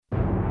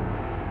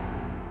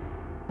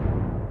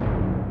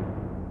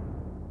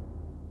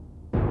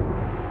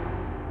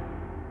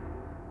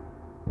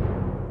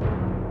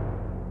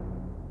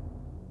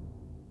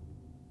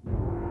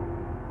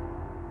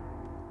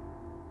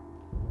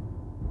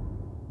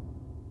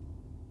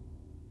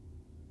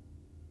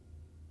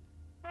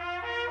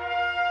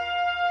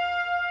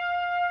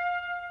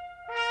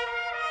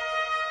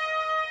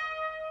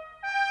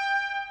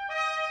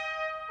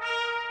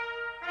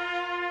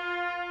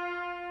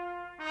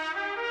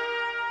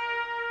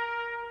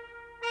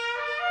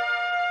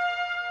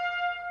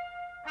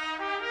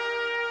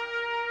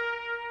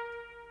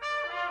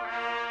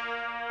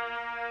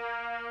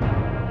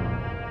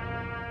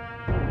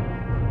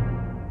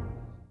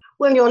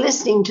Well, you're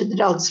listening to the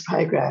DOGS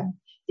program,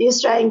 the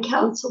Australian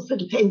Council for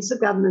Defence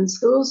of Government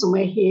Schools, and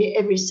we're here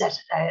every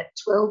Saturday at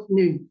 12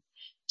 noon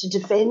to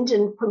defend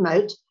and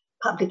promote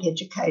public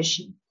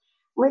education.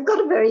 We've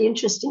got a very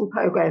interesting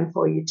program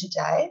for you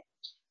today.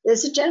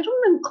 There's a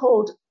gentleman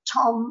called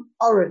Tom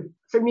Oren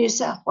from New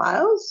South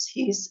Wales.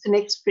 He's an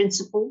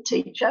ex-principal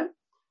teacher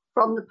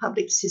from the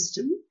public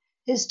system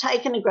who's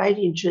taken a great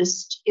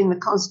interest in the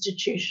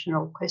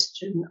constitutional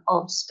question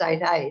of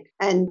state aid.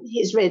 And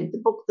he's read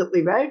the book that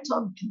we wrote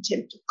on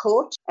contempt of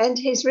court, and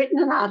he's written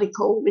an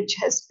article which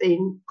has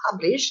been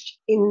published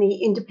in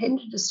the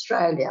Independent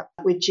Australia,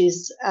 which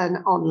is an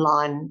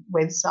online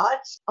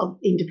website of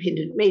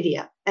independent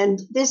media.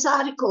 And this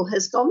article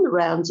has gone the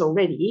rounds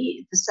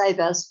already. The Save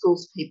Our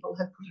Schools people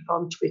have put it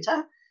on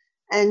Twitter,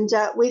 and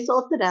we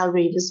thought that our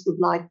readers would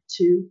like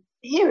to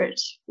hear it.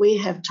 We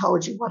have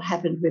told you what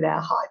happened with our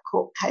High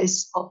Court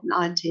case of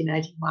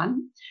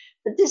 1981,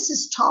 but this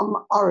is Tom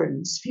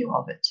Oren's view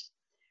of it.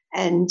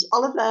 And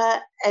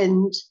Oliver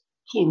and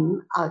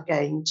Kim are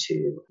going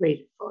to read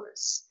it for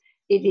us.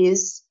 It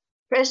is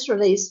press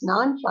release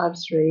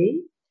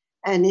 953,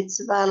 and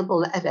it's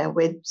available at our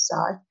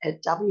website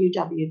at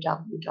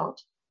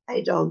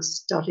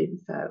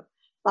www.adogs.info.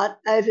 But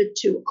over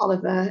to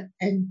Oliver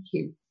and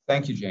Kim.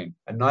 Thank you, Jean.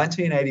 A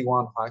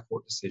 1981 High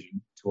Court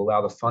decision to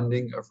allow the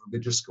funding of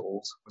religious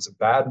schools was a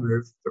bad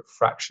move that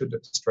fractured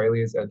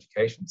Australia's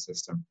education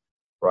system,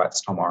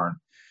 writes Tom Oren.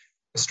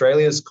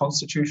 Australia's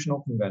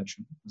Constitutional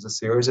Convention was a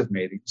series of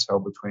meetings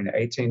held between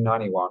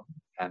 1891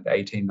 and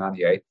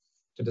 1898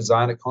 to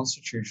design a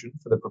constitution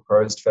for the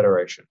proposed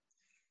federation.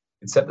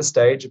 It set the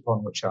stage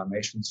upon which our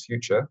nation's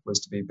future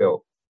was to be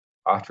built.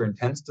 After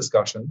intense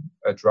discussion,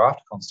 a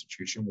draft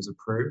constitution was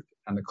approved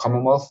and the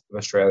Commonwealth of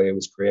Australia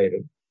was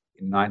created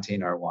in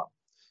 1901.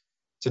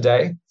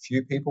 Today,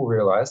 few people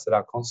realize that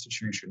our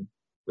Constitution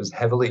was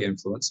heavily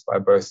influenced by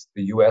both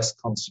the US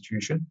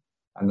Constitution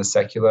and the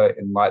secular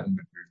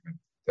Enlightenment movement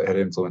that had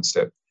influenced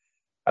it.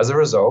 As a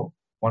result,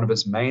 one of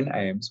its main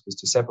aims was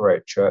to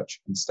separate church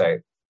and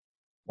state.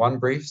 One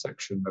brief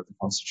section of the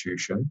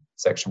Constitution,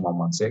 Section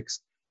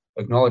 116,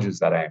 acknowledges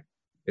that aim.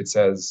 It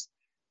says,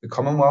 "The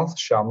Commonwealth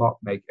shall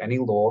not make any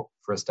law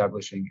for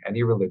establishing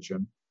any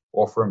religion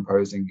or for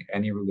imposing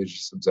any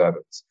religious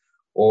observance,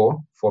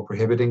 or for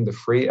prohibiting the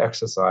free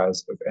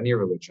exercise of any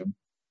religion,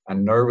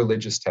 and no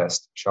religious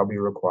test shall be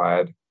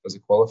required as a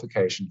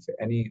qualification for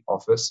any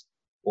office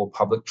or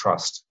public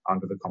trust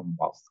under the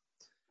Commonwealth."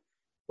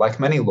 Like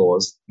many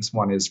laws, this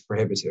one is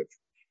prohibitive.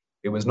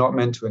 It was not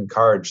meant to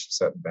encourage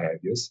certain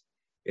behaviours.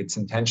 Its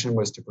intention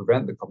was to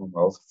prevent the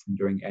Commonwealth from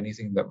doing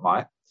anything that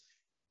might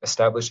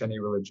establish any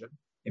religion,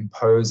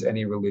 impose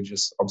any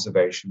religious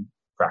observation,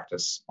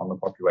 practice on the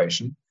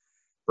population,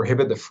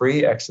 prohibit the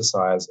free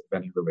exercise of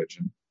any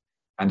religion,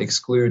 and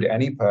exclude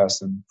any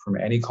person from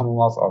any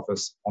Commonwealth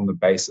office on the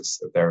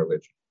basis of their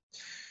religion.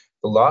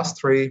 The last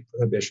three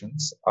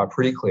prohibitions are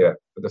pretty clear,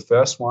 but the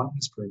first one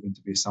has proven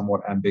to be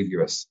somewhat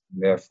ambiguous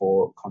and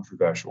therefore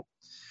controversial.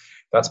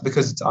 That's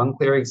because it's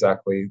unclear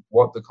exactly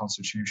what the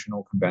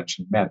Constitutional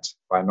Convention meant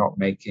by not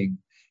making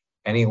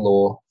any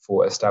law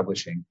for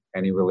establishing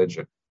any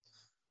religion.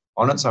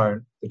 On its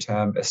own, the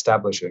term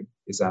establishing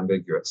is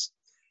ambiguous.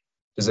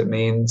 Does it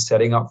mean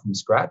setting up from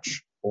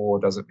scratch? Or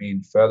does it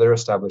mean further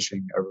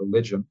establishing a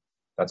religion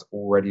that's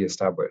already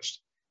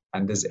established?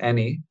 And does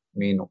any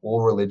mean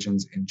all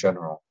religions in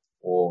general,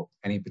 or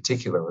any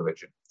particular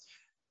religion?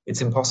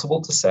 It's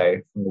impossible to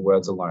say from the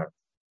words alone.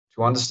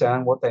 To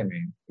understand what they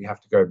mean, we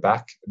have to go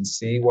back and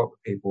see what the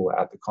people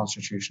at the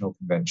Constitutional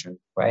Convention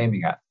were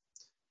aiming at.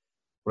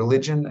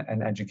 Religion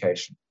and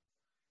education.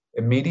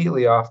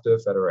 Immediately after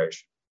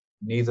Federation,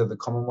 neither the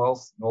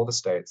Commonwealth nor the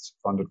states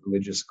funded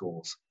religious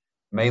schools,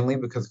 mainly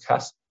because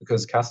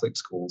Catholic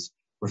schools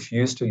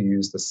refused to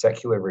use the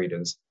secular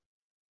readers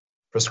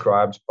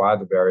prescribed by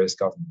the various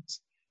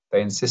governments.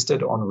 They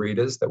insisted on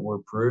readers that were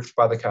approved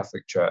by the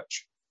Catholic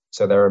Church,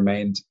 so they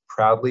remained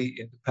proudly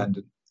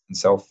independent and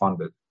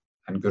self-funded,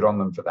 and good on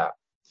them for that.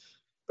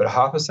 But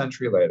half a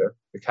century later,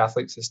 the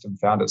Catholic system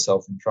found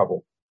itself in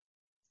trouble.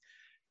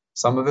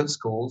 Some of its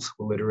schools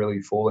were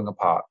literally falling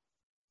apart,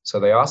 so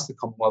they asked the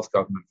Commonwealth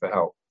government for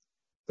help.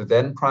 The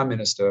then Prime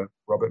Minister,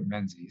 Robert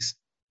Menzies,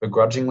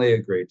 begrudgingly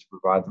agreed to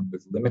provide them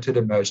with limited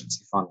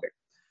emergency funding.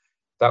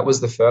 That was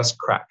the first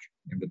crack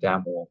in the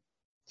dam wall.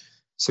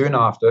 Soon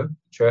after, the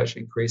church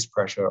increased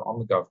pressure on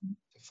the government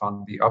to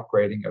fund the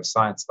upgrading of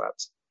science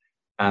labs.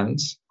 And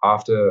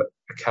after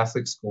a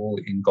Catholic school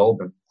in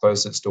Goulburn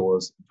closed its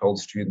doors and told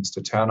students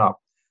to turn up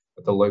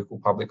at the local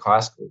public high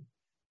school,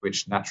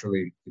 which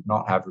naturally did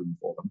not have room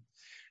for them,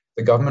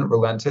 the government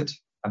relented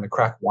and the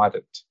crack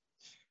widened.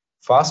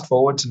 Fast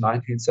forward to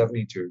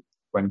 1972,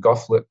 when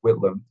Gough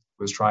Whitlam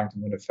was trying to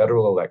win a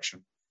federal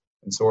election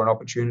and saw an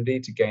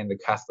opportunity to gain the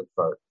Catholic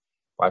vote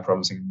by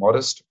promising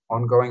modest,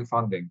 ongoing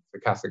funding for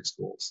Catholic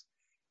schools.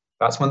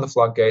 That's when the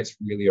floodgates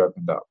really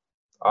opened up.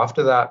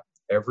 After that,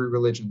 every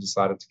religion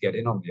decided to get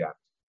in on the act,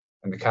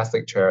 and the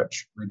Catholic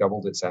Church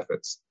redoubled its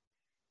efforts.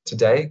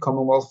 Today,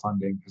 Commonwealth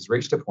funding has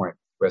reached a point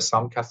where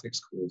some Catholic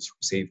schools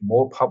receive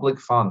more public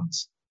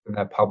funds than than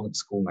their public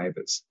school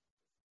neighbours.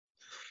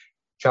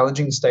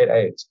 Challenging state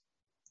aid.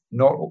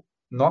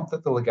 Not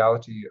that the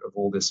legality of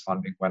all this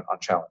funding went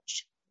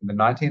unchallenged. In the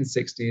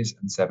 1960s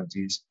and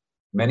 70s,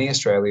 many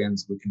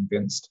Australians were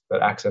convinced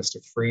that access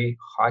to free,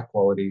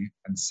 high-quality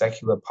and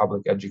secular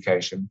public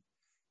education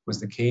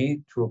was the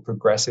key to a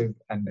progressive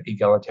and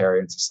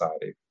egalitarian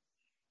society.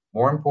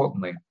 More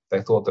importantly,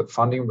 they thought that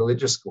funding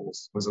religious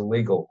schools was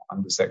illegal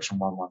under Section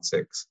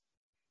 116.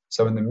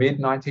 So in the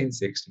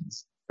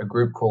mid-1960s, a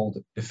group called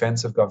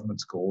Defence of Government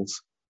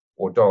Schools,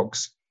 or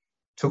DOGS,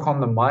 took on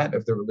the might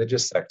of the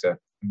religious sector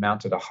and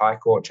mounted a High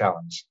Court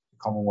challenge to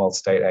Commonwealth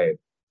state aid.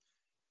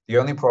 The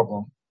only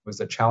problem was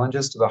that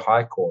challenges to the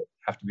High Court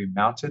have to be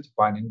mounted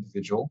by an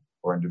individual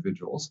or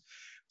individuals,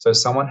 so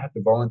someone had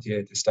to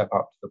volunteer to step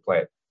up to the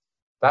plate.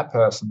 That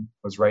person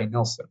was Ray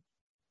Nilsson,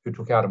 who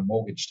took out a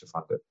mortgage to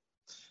fund it,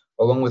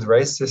 along with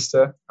Ray's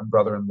sister and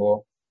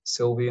brother-in-law,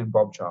 Sylvie and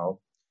Bob Child,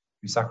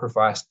 who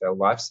sacrificed their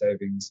life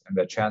savings and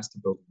their chance to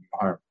build a new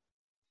home.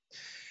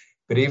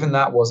 But even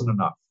that wasn't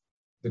enough.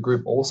 The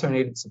group also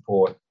needed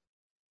support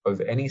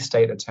of any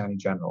state attorney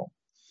general.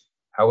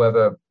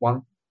 However,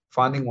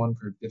 finding one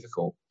proved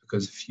difficult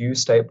because few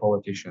state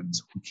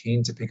politicians were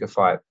keen to pick a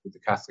fight with the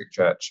Catholic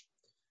Church.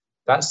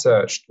 That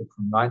search took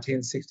from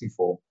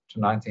 1964 to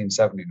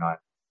 1979,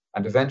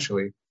 and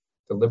eventually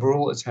the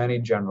Liberal Attorney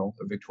General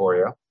of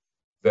Victoria,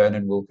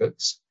 Vernon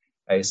Wilcox,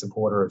 a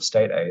supporter of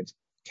state aid,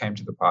 came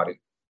to the party.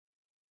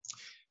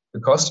 The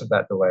cost of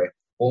that delay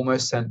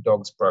almost sent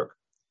DOGS broke,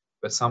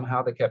 but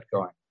somehow they kept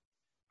going.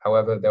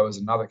 However, there was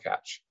another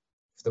catch.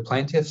 If the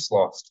plaintiffs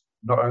lost,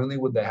 not only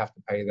would they have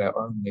to pay their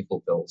own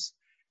legal bills,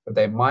 but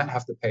they might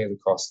have to pay the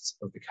costs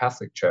of the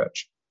Catholic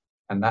Church,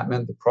 and that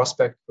meant the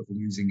prospect of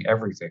losing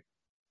everything,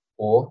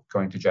 or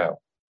going to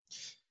jail.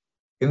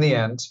 In the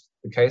end,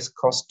 the case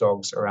cost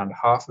DOGS around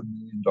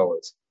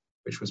 $500,000,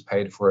 which was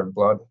paid for in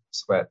blood,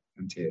 sweat,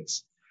 and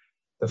tears.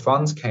 The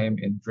funds came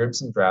in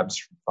dribs and drabs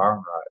from far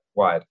and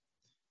wide.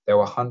 There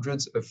were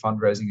hundreds of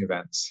fundraising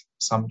events.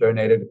 Some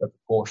donated a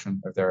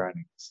proportion of their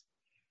earnings.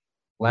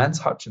 Lance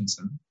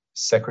Hutchinson,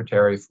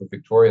 secretary for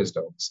Victoria's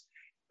DOGS,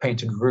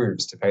 painted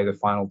roofs to pay the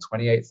final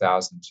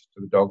 $28,000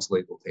 to the DOGS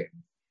legal team.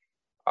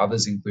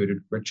 Others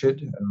included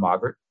Richard and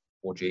Margaret,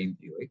 or Jean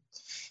Healy,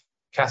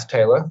 Kath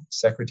Taylor,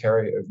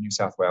 secretary of New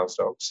South Wales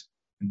DOGS,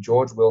 and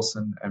George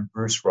Wilson and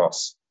Bruce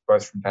Ross,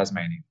 both from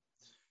Tasmania.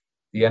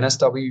 The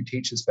NSW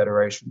Teachers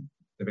Federation,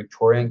 the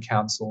Victorian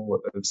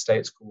Council of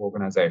State School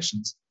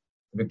Organisations,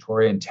 the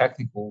Victorian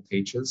Technical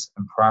Teachers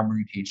and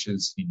Primary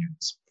Teachers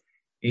Unions.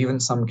 Even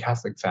some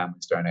Catholic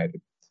families donated.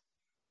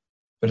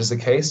 But as the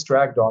case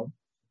dragged on,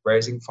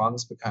 raising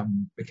funds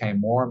became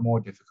more and more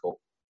difficult,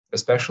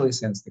 especially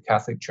since the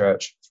Catholic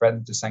Church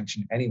threatened to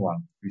sanction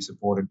anyone who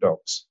supported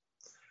DOGS.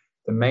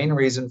 The main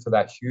reason for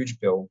that huge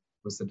bill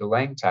was the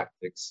delaying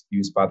tactics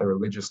used by the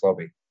religious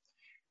lobby.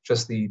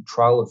 Just the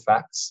trial of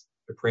facts,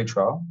 the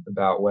pre-trial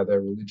about whether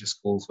religious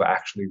schools were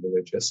actually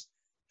religious,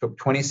 took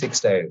 26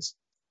 days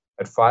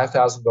at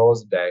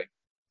 $5,000 a day,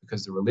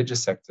 because the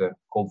religious sector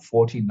called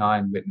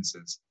 49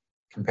 witnesses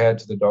compared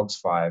to the DOGS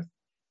 5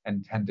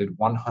 and tendered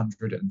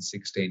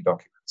 116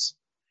 documents.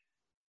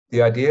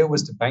 The idea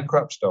was to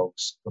bankrupt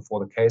DOGS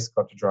before the case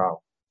got to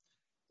trial.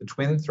 The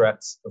twin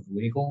threats of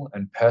legal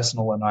and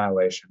personal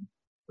annihilation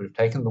would have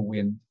taken the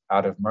wind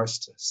out of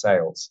most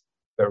sails,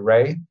 but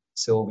Ray,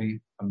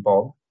 Sylvie, and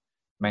Bob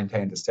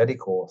maintained a steady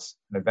course,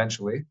 and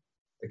eventually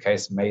the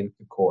case made it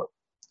to court.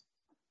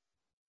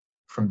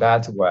 From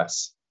bad to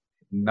worse.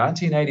 In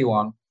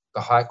 1981, the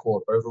High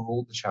Court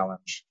overruled the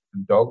challenge,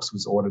 and DOGS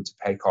was ordered to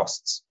pay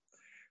costs.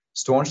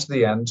 Staunch to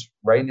the end,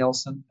 Ray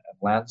Nilsson and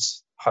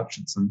Lance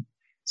Hutchinson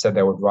said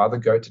they would rather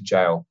go to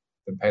jail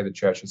than pay the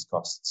church's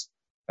costs,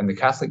 and the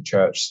Catholic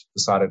Church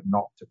decided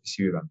not to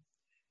pursue them.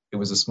 It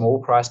was a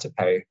small price to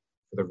pay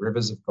for the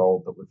rivers of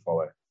gold that would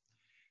follow.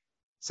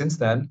 Since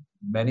then,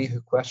 many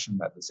have questioned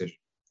that decision.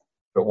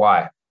 But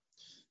why?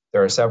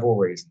 There are several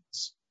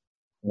reasons.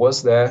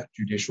 Was there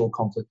judicial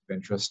conflict of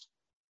interest?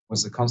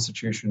 Was the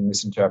Constitution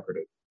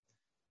misinterpreted?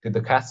 Did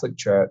the Catholic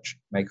Church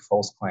make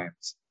false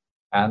claims?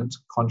 And,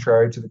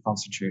 contrary to the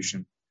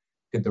Constitution,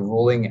 did the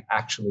ruling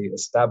actually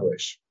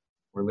establish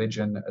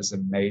religion as a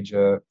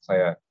major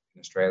player in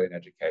Australian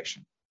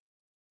education?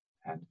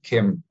 And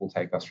Kim will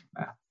take us from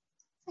there.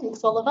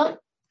 Thanks, Oliver.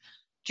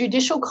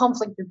 Judicial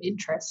conflict of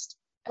interest.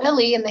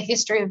 Early in the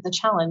history of the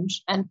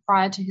challenge, and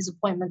prior to his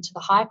appointment to the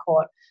High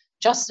Court,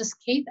 Justice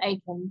Keith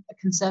Aiken, a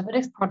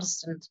conservative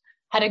Protestant,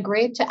 had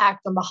agreed to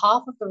act on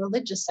behalf of the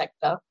religious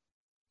sector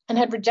and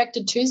had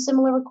rejected two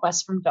similar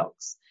requests from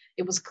DOGS.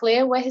 It was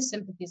clear where his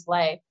sympathies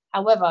lay.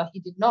 However, he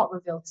did not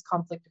reveal his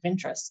conflict of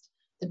interest.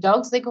 The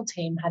DOGS legal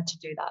team had to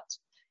do that.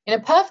 In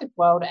a perfect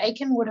world,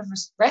 Aiken would have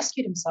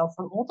rescued himself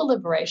from all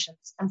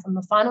deliberations and from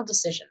the final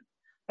decision,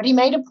 but he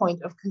made a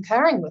point of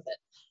concurring with it.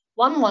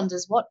 One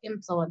wonders what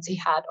influence he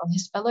had on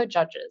his fellow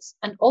judges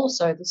and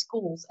also the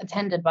schools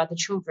attended by the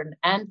children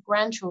and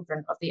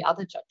grandchildren of the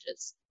other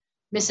judges.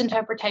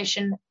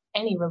 Misinterpretation,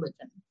 any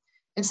religion.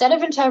 Instead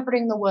of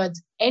interpreting the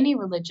words any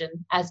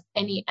religion as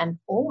any and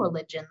all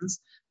religions,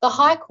 the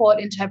High Court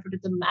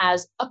interpreted them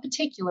as a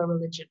particular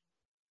religion.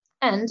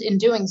 And in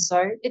doing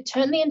so, it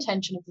turned the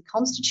intention of the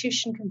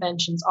Constitution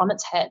Conventions on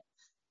its head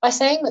by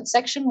saying that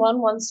Section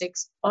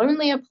 116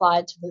 only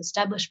applied to the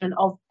establishment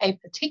of a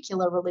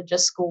particular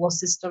religious school or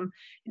system.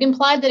 It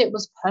implied that it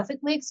was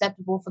perfectly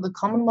acceptable for the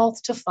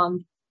Commonwealth to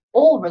fund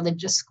all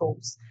religious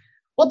schools.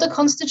 What the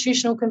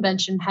Constitutional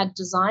Convention had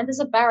designed as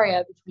a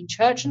barrier between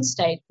church and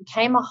state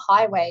became a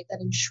highway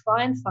that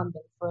enshrined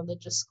funding for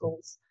religious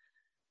schools.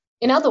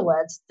 In other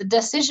words, the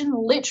decision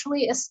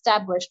literally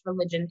established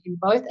religion in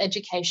both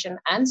education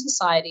and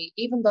society,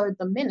 even though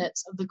the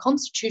minutes of the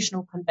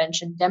Constitutional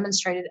Convention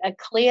demonstrated a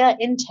clear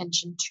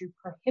intention to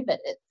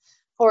prohibit it.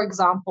 For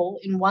example,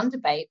 in one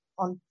debate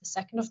on the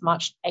 2nd of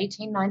March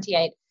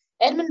 1898,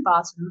 Edmund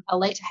Barton, a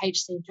later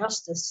HC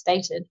Justice,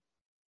 stated,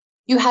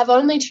 "You have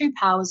only two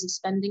powers of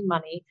spending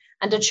money,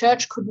 and a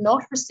church could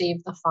not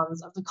receive the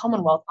funds of the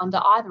Commonwealth under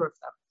either of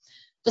them."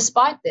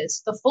 Despite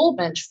this, the full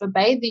bench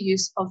forbade the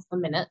use of the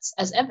minutes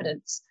as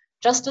evidence.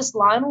 Justice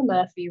Lionel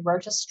Murphy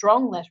wrote a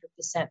strong letter of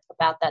dissent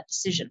about that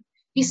decision.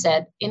 He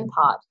said, in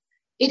part,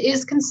 "It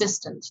is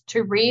consistent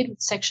to read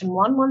Section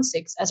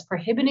 116 as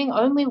prohibiting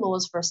only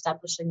laws for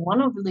establishing one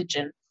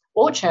religion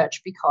or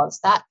church because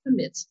that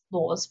permits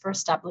laws for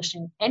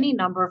establishing any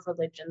number of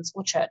religions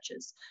or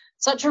churches.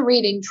 Such a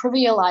reading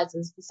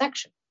trivializes the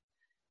section,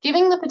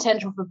 giving the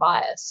potential for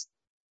bias.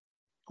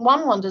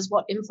 One wonders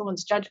what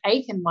influence Judge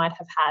Aiken might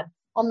have had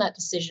on that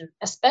decision,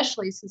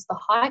 especially since the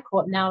High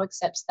Court now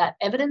accepts that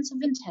evidence of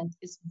intent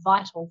is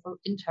vital for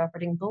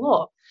interpreting the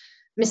law.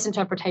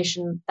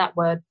 Misinterpretation, that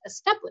word,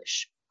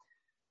 establish.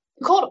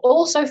 The court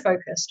also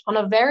focused on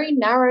a very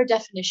narrow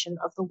definition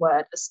of the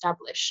word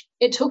establish.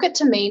 It took it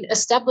to mean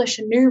establish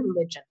a new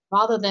religion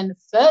rather than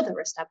further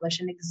establish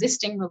an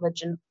existing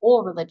religion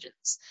or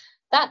religions.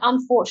 That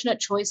unfortunate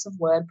choice of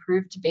word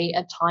proved to be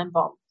a time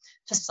bomb.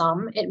 To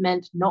some, it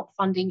meant not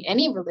funding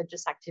any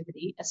religious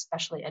activity,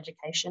 especially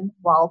education,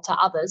 while to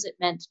others it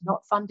meant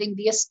not funding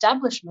the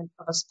establishment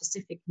of a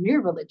specific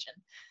new religion.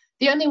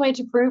 The only way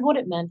to prove what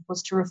it meant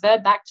was to refer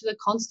back to the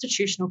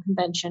Constitutional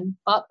Convention,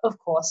 but of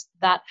course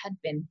that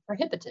had been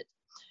prohibited.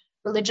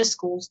 Religious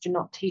schools do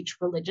not teach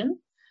religion.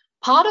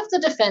 Part of the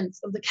defense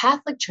of the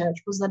Catholic Church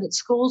was that its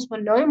schools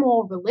were no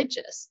more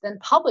religious than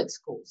public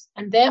schools,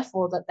 and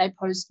therefore that they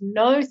posed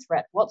no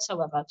threat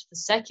whatsoever to the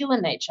secular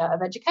nature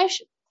of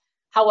education.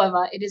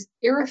 However, it is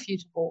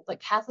irrefutable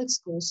that Catholic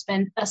schools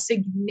spend a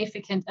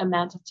significant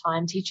amount of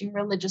time teaching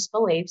religious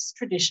beliefs,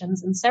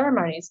 traditions, and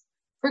ceremonies,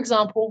 for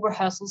example,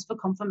 rehearsals for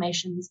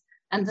confirmations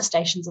and the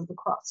Stations of the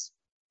Cross.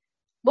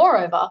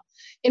 Moreover,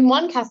 in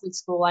one Catholic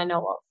school I know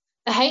of,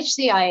 the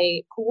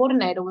HCIE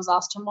coordinator was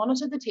asked to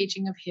monitor the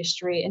teaching of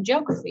history and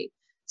geography.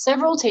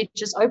 Several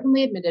teachers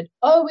openly admitted,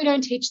 "Oh, we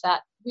don't teach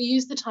that. We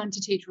use the time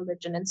to teach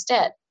religion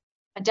instead."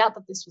 I doubt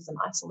that this was an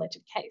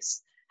isolated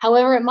case.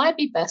 However, it might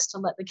be best to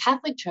let the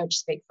Catholic Church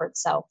speak for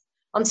itself.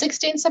 On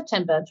 16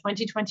 September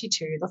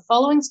 2022, the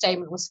following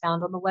statement was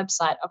found on the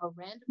website of a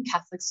random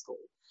Catholic school,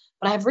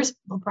 but I have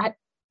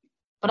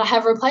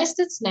replaced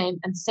its name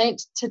and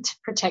saint to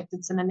protect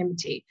its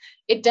anonymity.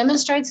 It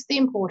demonstrates the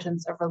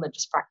importance of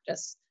religious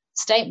practice.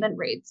 The statement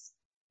reads,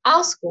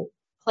 "Our school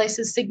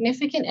places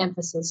significant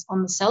emphasis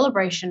on the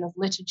celebration of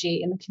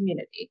liturgy in the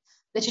community.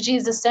 Liturgy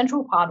is a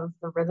central part of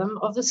the rhythm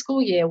of the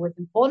school year, with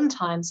important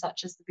times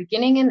such as the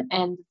beginning and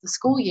end of the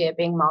school year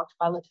being marked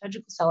by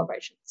liturgical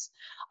celebrations.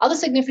 Other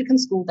significant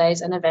school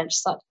days and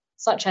events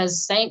such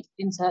as Saint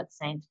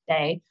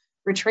Day,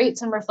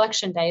 retreats and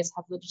reflection days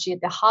have liturgy at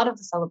the heart of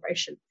the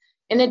celebration.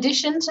 In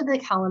addition to the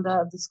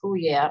calendar of the school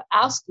year,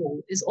 our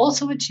school is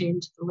also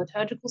attuned to the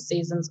liturgical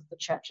seasons of the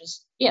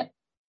church's year.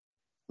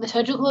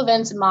 Liturgical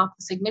events mark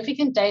the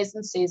significant days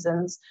and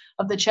seasons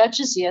of the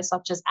church's year,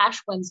 such as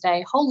Ash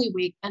Wednesday, Holy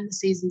Week, and the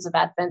seasons of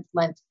Advent,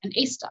 Lent, and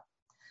Easter."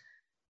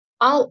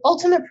 Our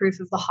ultimate proof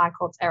of the High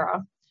Court's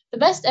error. The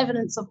best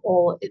evidence of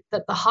all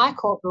that the High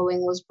Court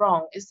ruling was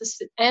wrong is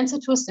the answer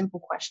to a simple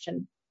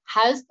question.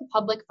 Has the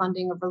public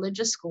funding of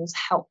religious schools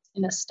helped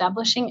in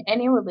establishing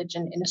any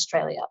religion in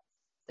Australia?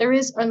 There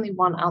is only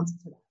one answer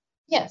to that.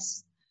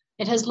 Yes.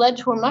 It has led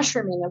to a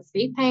mushrooming of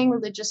fee-paying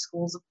religious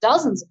schools of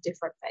dozens of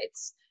different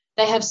faiths.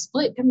 These have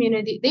split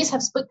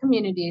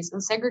communities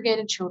and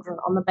segregated children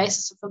on the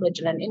basis of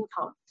religion and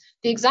income,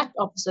 the exact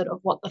opposite of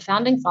what the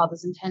Founding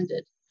Fathers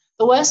intended.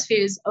 The worst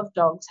fears of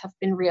dogs have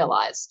been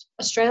realised.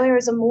 Australia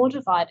is a more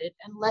divided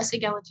and less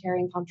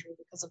egalitarian country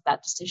because of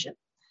that decision.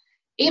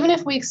 Even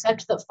if we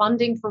accept that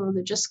funding for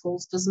religious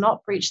schools does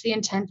not breach the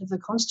intent of the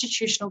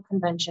Constitutional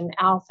Convention,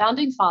 our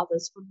Founding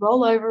Fathers would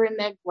roll over in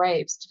their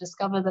graves to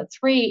discover that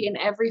 3 in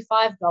every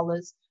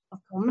 $5 of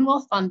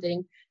Commonwealth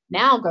funding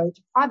now go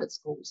to private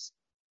schools.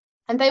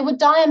 And they would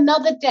die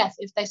another death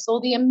if they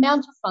saw the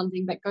amount of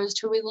funding that goes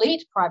to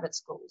elite private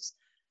schools.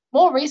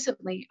 More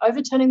recently,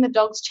 overturning the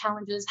dogs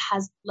challenges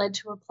has led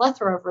to a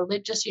plethora of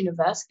religious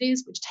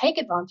universities which take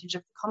advantage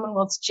of the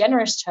Commonwealth's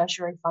generous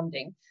tertiary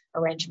funding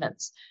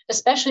arrangements,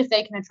 especially if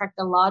they can attract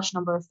a large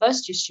number of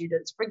first-year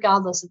students,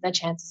 regardless of their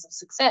chances of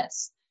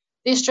success.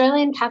 The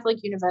Australian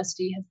Catholic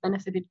University has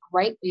benefited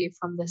greatly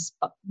from this,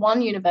 but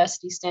one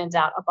university stands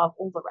out above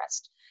all the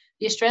rest: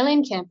 the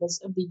Australian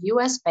campus of the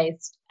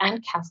US-based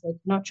and Catholic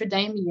Notre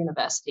Dame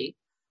University.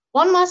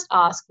 One must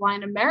ask why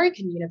an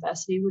American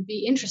university would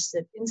be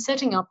interested in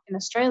setting up in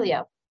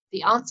Australia.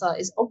 The answer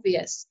is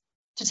obvious: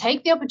 to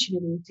take the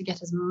opportunity to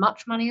get as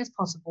much money as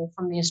possible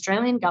from the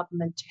Australian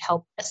government to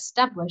help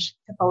establish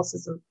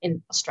Catholicism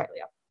in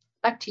Australia.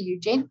 Back to you,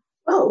 Jean.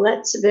 Well,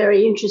 that's a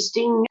very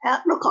interesting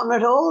outlook on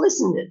it all,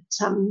 isn't it?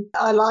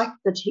 I like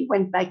that he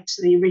went back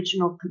to the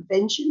original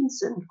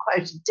conventions and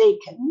quoted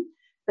Deakin,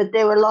 but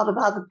there were a lot of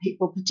other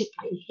people,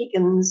 particularly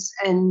Higgins,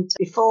 and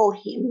before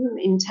him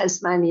in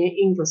Tasmania,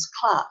 Inglis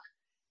Clark,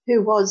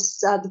 who was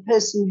the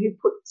person who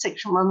put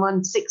Section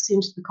 116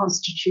 into the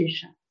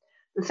Constitution.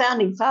 The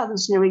Founding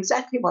Fathers knew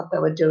exactly what they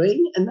were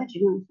doing, and they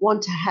didn't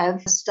want to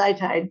have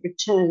state aid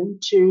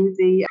returned to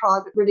the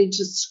private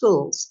religious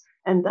schools,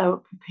 and they were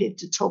prepared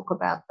to talk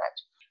about that.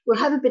 We'll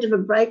have a bit of a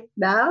break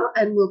now,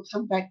 and we'll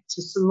come back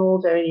to some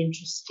more very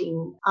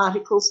interesting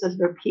articles that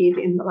have appeared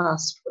in the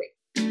last week.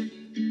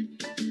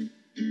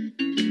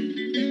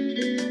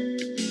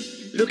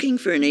 Looking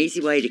for an easy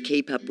way to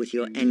keep up with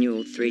your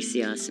annual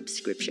 3CR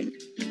subscription?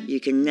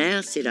 You can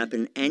now set up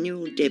an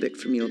annual debit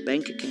from your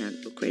bank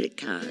account or credit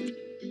card,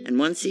 and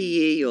once a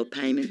year your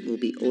payment will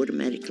be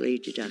automatically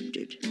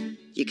deducted.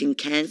 You can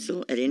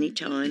cancel at any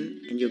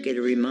time, and you'll get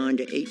a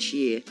reminder each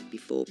year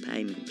before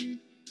payment.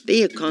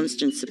 Be a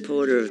constant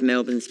supporter of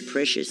Melbourne's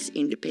precious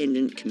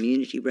independent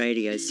community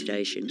radio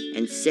station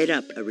and set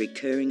up a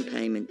recurring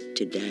payment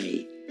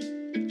today.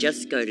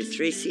 Just go to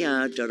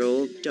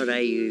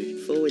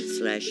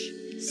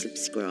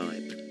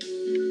 3cr.org.au/subscribe.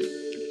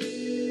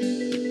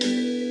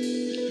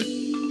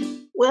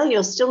 Well,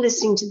 you're still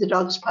listening to the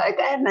Dogs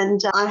program, and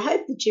I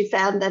hope that you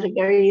found that a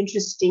very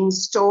interesting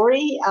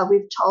story.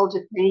 We've told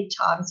it many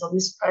times on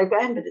this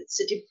program, but it's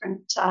a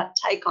different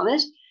take on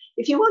it.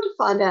 If you want to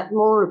find out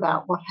more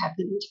about what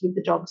happened with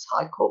the Dogs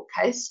High Court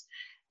case,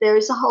 there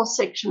is a whole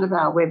section of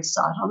our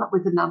website on it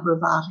with a number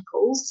of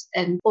articles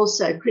and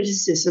also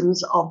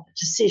criticisms of the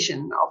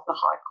decision of the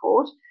High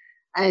Court.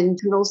 And you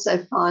can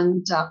also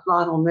find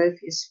Lionel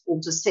Murphy's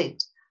full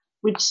dissent,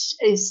 which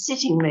is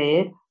sitting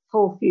there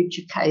for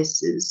future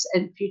cases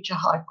and future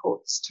High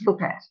Courts to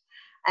look at.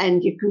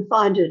 And you can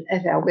find it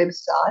at our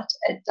website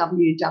at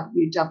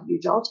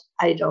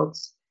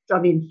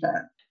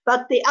www.adogs.info.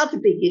 But the other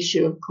big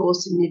issue, of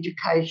course, in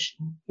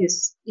education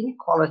is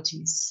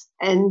inequalities.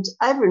 And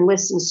over in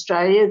Western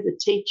Australia, the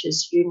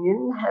Teachers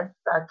Union have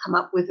come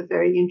up with a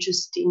very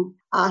interesting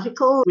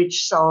article,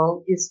 which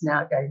Sol is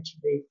now going to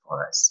read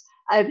for us.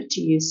 Over to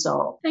you,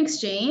 Sol. Thanks,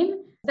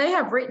 Jean. They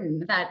have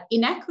written that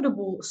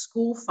inequitable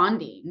school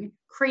funding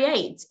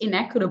creates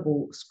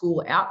inequitable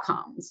school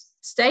outcomes.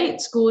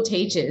 State School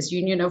Teachers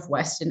Union of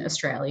Western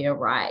Australia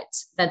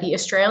writes that the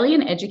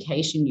Australian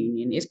Education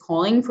Union is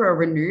calling for a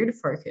renewed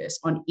focus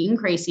on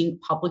increasing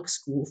public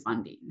school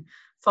funding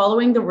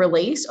following the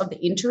release of the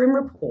interim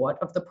report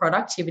of the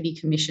Productivity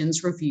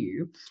Commission's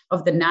review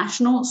of the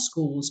National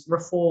Schools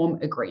Reform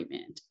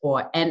Agreement,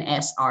 or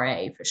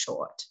NSRA for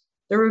short.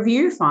 The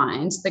review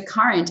finds the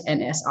current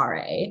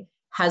NSRA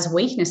has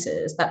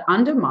weaknesses that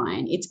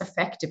undermine its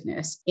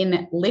effectiveness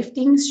in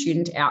lifting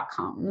student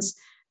outcomes,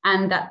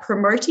 and that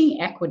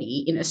promoting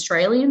equity in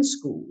Australian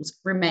schools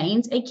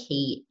remains a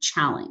key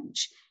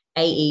challenge,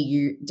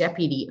 AEU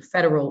Deputy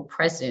Federal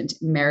President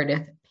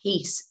Meredith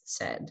Peace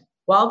said.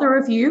 While the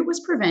review was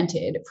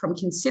prevented from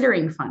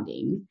considering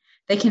funding,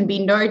 there can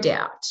be no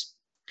doubt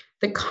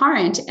the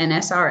current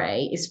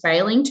NSRA is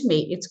failing to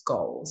meet its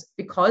goals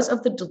because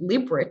of the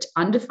deliberate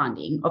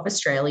underfunding of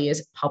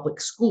Australia's public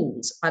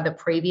schools by the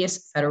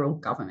previous federal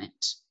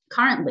government.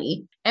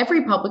 Currently,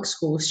 every public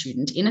school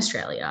student in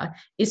Australia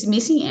is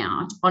missing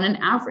out on an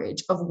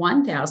average of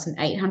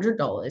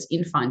 $1,800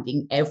 in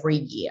funding every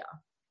year.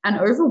 An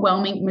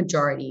overwhelming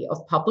majority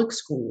of public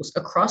schools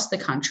across the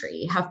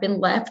country have been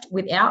left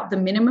without the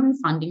minimum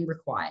funding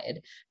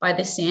required by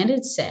the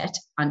standards set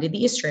under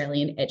the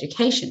Australian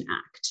Education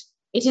Act.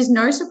 It is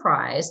no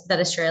surprise that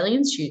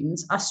Australian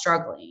students are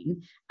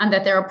struggling and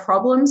that there are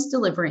problems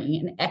delivering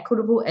an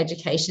equitable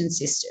education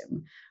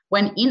system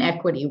when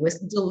inequity was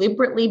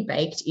deliberately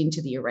baked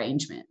into the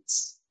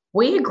arrangements.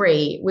 We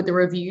agree with the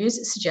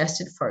review's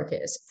suggested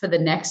focus for the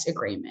next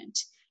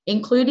agreement,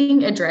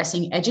 including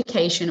addressing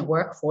education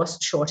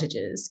workforce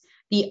shortages,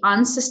 the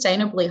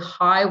unsustainably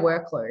high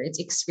workloads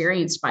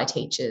experienced by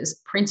teachers,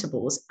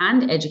 principals,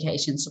 and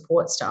education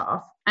support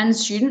staff, and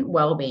student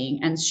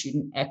wellbeing and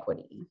student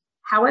equity.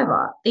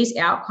 However, these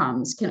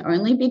outcomes can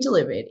only be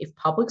delivered if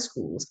public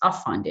schools are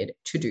funded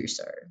to do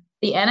so.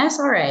 The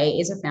NSRA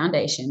is a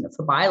foundation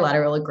for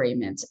bilateral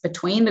agreements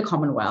between the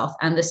Commonwealth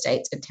and the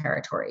states and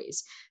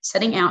territories,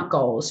 setting out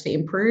goals for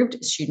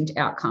improved student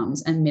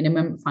outcomes and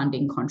minimum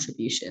funding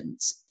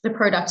contributions. The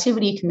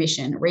Productivity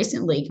Commission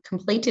recently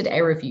completed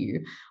a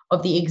review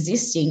of the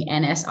existing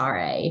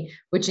NSRA,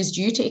 which is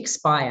due to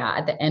expire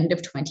at the end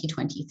of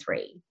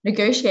 2023.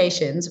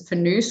 Negotiations for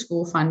new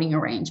school funding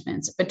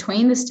arrangements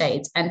between the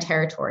states and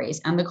territories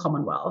and the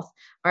Commonwealth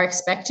are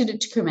expected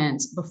to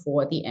commence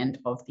before the end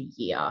of the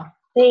year.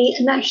 The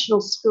National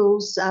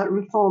Schools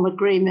Reform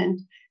Agreement,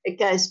 it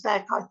goes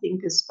back, I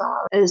think, as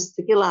far as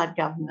the Gillard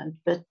government,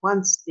 but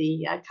once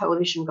the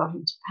coalition got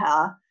into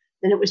power,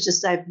 then it was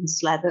just open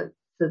slather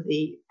for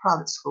the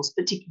private schools,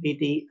 particularly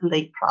the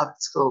elite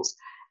private schools,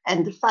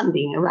 and the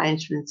funding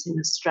arrangements in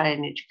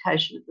Australian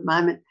education at the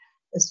moment,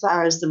 as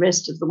far as the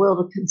rest of the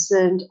world are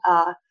concerned,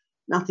 are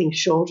nothing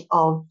short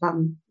of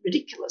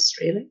ridiculous,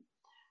 really.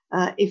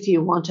 If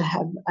you want to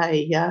have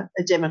a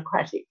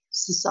democratic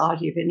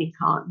society of any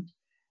kind.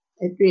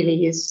 It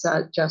really is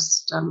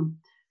just a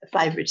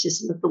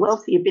favouritism of the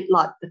wealthy, a bit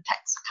like the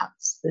tax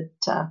cuts that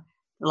the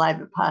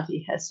Labor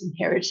Party has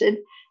inherited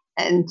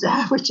and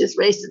which has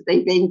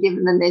recently been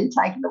given and then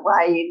taken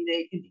away in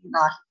the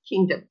United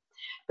Kingdom.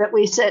 But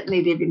we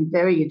certainly live in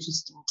very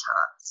interesting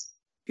times.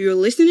 You're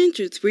listening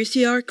to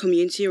 3CR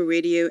Community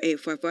Radio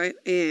 855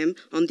 AM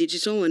on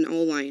digital and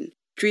online.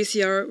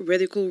 3CR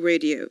Radical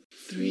Radio.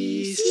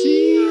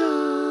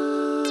 3CR.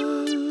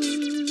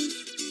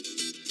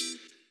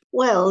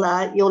 Well,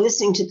 you're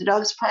listening to the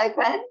Dogs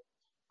program,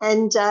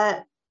 and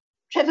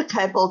Trevor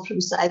Cobbold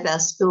from Save Our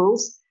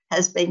Schools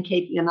has been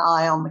keeping an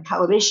eye on the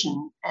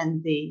coalition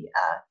and the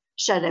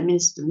Shadow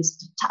Minister,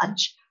 Mr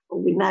Tudge.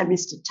 Well, we know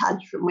Mr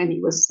Tudge from when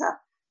he was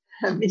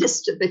a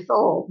Minister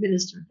before,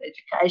 Minister of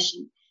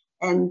Education,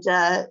 and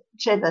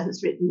Trevor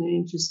has written an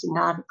interesting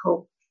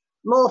article,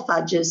 More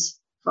Fudges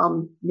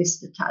from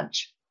Mr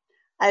Tudge.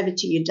 Over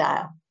to you,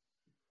 Dale.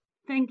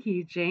 Thank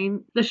you,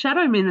 Jean. The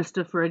Shadow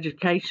Minister for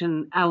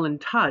Education, Alan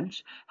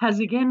Tudge, has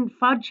again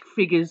fudged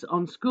figures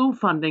on school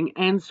funding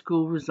and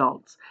school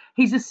results.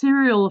 He's a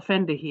serial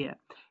offender here.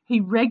 He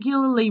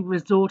regularly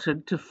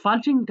resorted to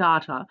fudging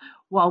data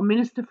while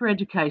Minister for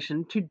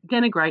Education to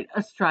denigrate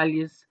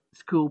Australia's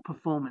school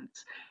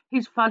performance.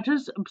 His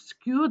fudges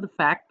obscure the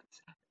fact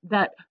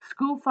that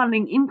school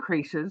funding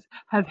increases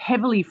have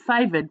heavily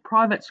favoured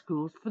private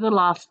schools for the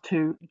last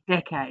 2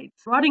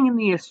 decades. Writing in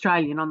The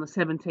Australian on the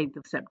 17th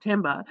of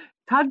September,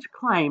 Tudge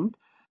claimed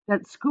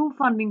that school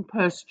funding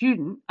per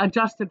student,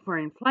 adjusted for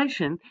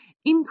inflation,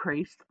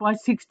 increased by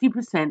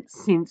 60%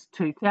 since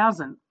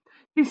 2000.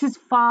 This is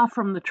far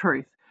from the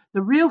truth.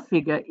 The real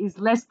figure is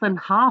less than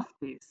half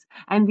this,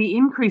 and the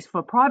increase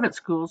for private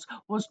schools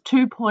was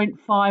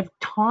 2.5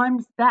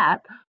 times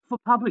that for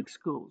public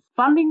schools.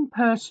 Funding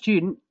per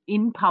student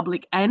in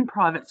public and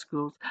private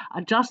schools,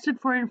 adjusted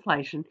for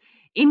inflation,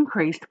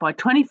 increased by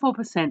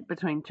 24%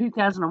 between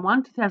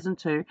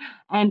 2001-2002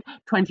 and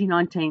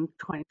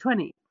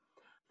 2019-2020.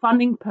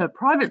 Funding per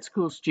private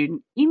school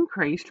student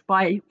increased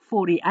by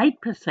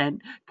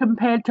 48%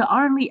 compared to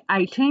only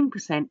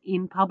 18%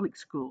 in public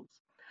schools.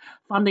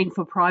 Funding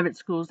for private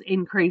schools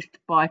increased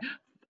by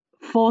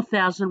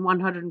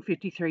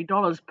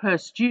 $4,153 per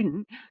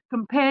student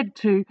compared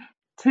to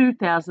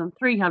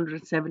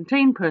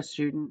 $2,317 per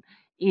student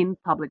in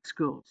public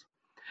schools.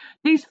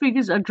 These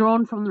figures are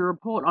drawn from the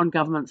report on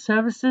government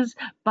services,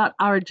 but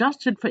are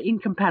adjusted for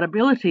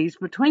incompatibilities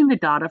between the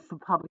data for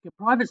public and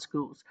private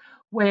schools,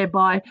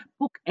 whereby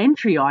book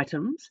entry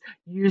items,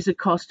 user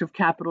cost of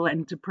capital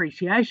and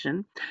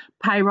depreciation,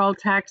 payroll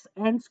tax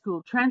and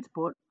school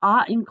transport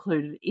are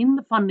included in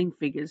the funding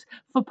figures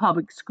for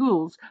public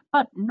schools,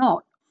 but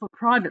not for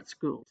private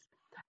schools.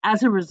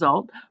 As a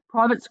result,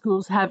 private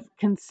schools have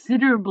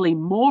considerably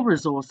more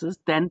resources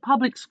than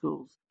public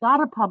schools.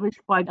 Data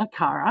published by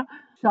ACARA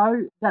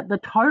show that the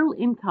total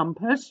income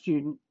per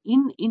student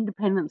in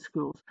independent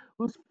schools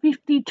was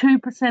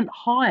 52%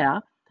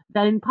 higher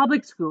than in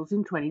public schools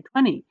in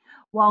 2020,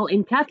 while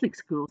in Catholic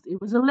schools it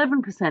was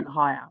 11%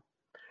 higher.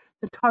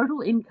 The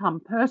total income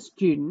per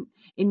student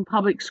in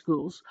public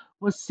schools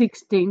was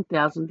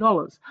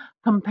 $16,000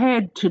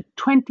 compared to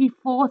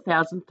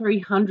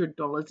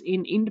 $24,300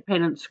 in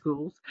independent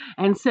schools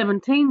and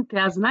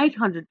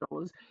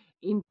 $17,800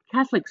 in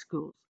Catholic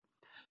schools.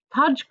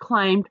 Tudge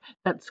claimed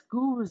that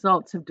school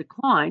results have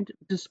declined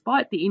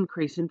despite the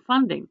increase in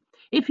funding.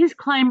 If his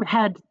claim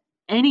had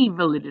any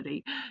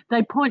validity,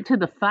 they point to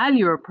the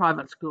failure of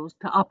private schools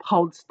to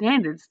uphold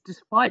standards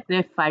despite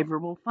their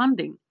favourable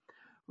funding.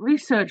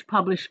 Research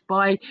published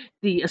by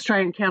the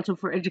Australian Council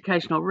for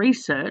Educational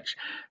Research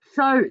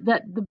show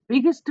that the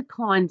biggest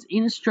declines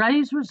in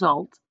Australia's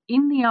results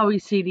in the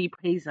OECD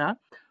PISA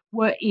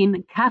were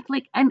in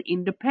Catholic and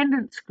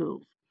independent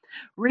schools.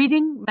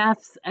 Reading,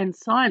 maths and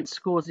science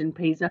scores in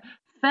PISA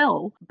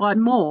fell by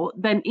more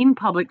than in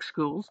public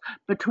schools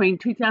between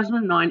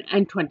 2009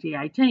 and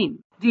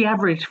 2018. The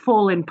average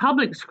fall in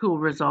public school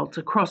results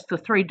across the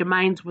three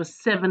domains was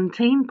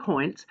 17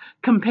 points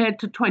compared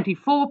to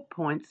 24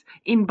 points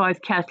in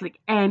both Catholic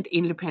and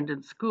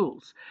independent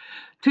schools.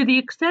 To the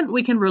extent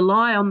we can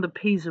rely on the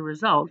PISA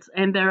results,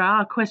 and there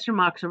are question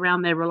marks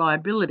around their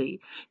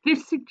reliability,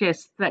 this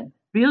suggests that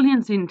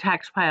billions in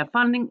taxpayer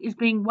funding is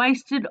being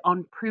wasted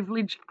on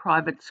privileged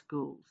private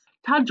schools.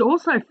 Tudge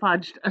also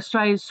fudged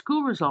Australia's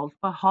school results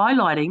by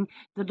highlighting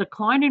the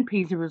decline in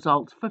PISA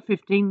results for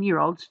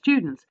 15-year-old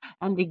students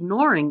and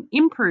ignoring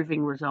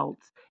improving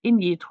results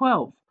in Year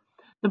 12.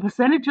 The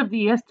percentage of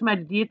the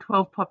estimated Year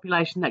 12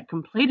 population that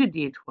completed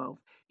Year 12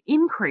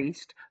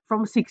 increased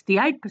from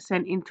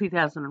 68% in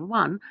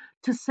 2001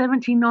 to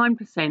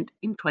 79%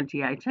 in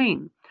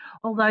 2018,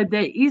 although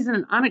there is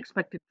an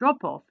unexpected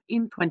drop-off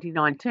in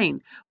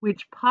 2019,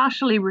 which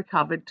partially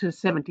recovered to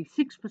 76%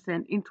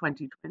 in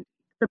 2020.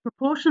 The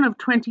proportion of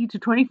 20 to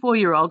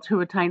 24-year-olds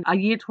who attained a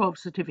Year 12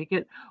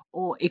 certificate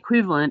or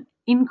equivalent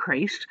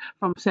increased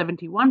from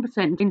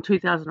 71% in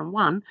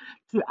 2001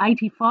 to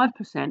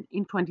 85%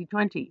 in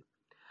 2020.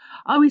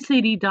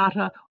 OECD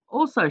data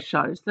also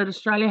shows that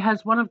Australia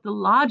has one of the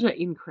larger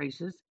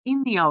increases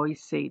in the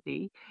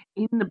OECD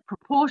in the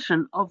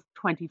proportion of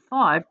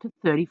 25 to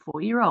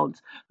 34-year-olds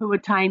who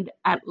attained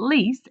at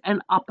least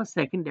an upper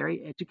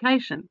secondary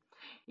education.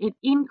 It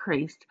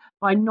increased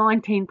by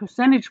 19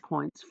 percentage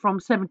points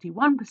from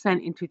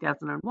 71% in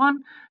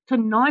 2001 to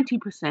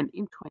 90%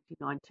 in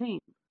 2019.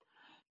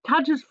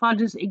 Tudge's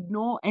fudges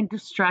ignore and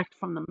distract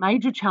from the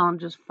major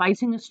challenges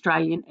facing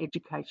Australian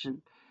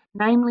education,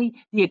 namely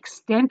the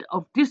extent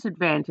of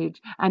disadvantage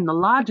and the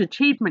large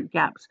achievement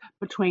gaps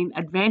between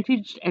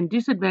advantaged and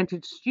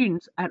disadvantaged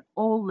students at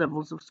all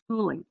levels of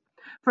schooling.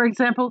 For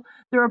example,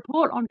 the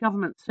report on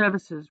government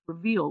services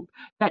revealed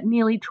that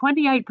nearly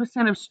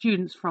 28% of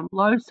students from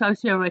low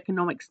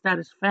socioeconomic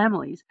status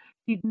families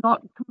did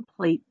not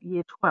complete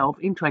Year 12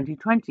 in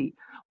 2020,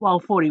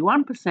 while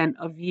 41%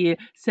 of Year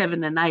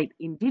 7 and 8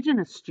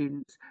 Indigenous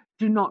students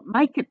do not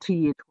make it to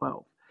Year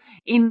 12.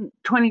 In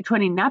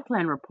 2020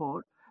 NAPLAN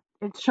report,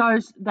 it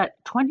shows that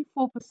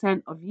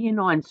 24% of Year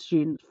 9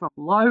 students from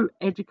low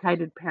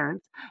educated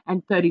parents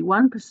and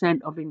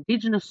 31% of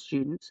Indigenous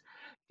students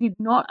did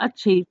not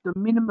achieve the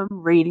minimum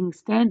reading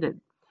standard.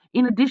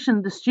 In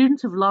addition, the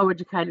students of low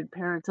educated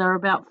parents are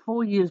about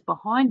 4 years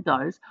behind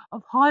those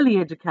of highly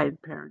educated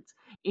parents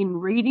in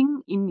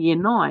reading in Year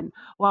 9,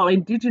 while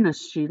Indigenous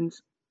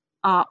students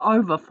are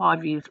over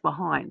 5 years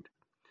behind.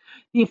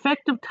 The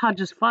effect of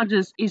Tudge's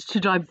fudges is to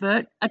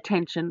divert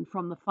attention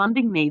from the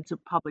funding needs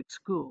of public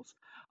schools.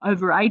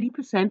 Over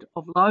 80%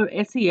 of low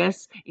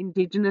SES,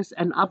 Indigenous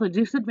and other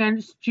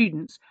disadvantaged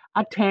students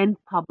attend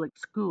public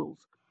schools.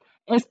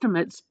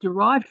 Estimates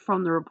derived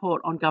from the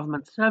report on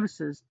government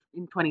services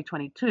in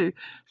 2022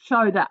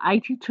 show that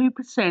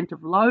 82%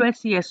 of low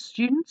SES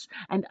students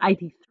and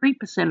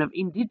 83% of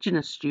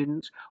Indigenous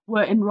students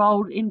were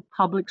enrolled in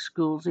public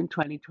schools in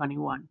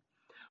 2021.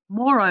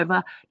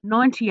 Moreover,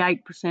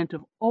 98%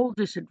 of all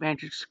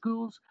disadvantaged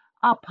schools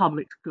are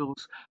public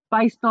schools,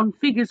 based on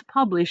figures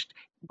published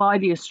by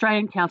the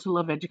Australian Council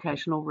of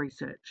Educational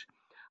Research.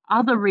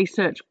 Other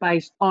research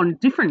based on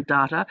different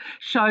data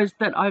shows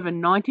that over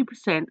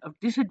 90% of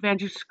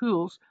disadvantaged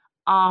schools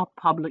are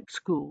public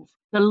schools.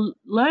 The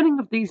learning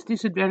of these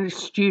disadvantaged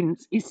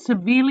students is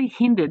severely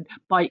hindered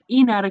by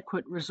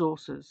inadequate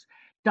resources.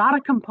 Data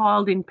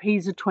compiled in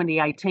PISA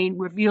 2018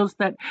 reveals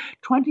that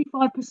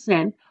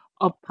 25%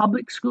 of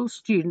public school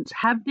students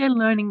have their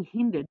learning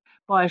hindered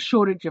by a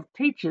shortage of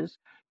teachers,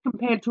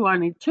 compared to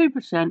only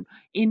 2%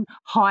 in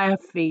higher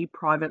fee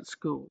private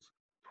schools.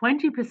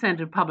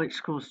 20% of public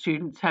school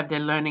students have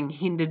their learning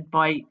hindered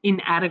by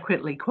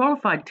inadequately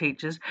qualified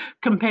teachers,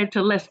 compared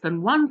to less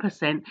than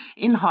 1%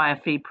 in higher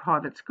fee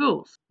private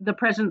schools. The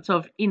presence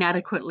of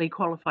inadequately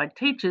qualified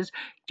teachers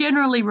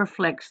generally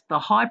reflects the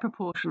high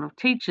proportion of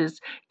teachers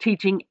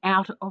teaching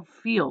out of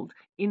field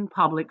in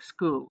public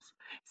schools.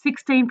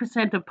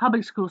 16% of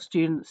public school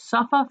students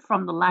suffer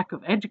from the lack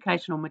of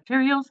educational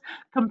materials,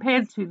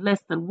 compared to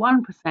less than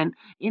 1%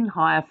 in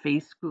higher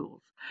fee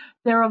schools.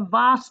 There are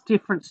vast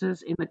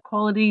differences in the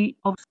quality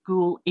of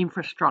school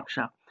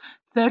infrastructure.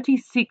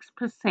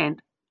 36%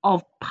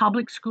 of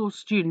public school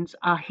students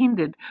are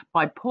hindered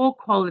by poor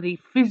quality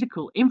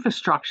physical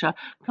infrastructure,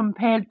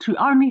 compared to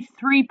only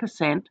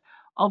 3%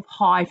 of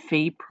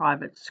high-fee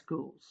private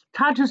schools.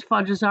 Tudge's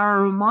fudges are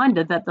a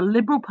reminder that the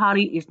Liberal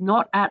Party is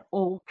not at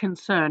all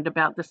concerned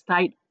about the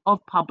state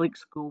of public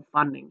school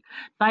funding.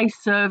 They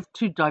serve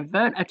to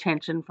divert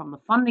attention from the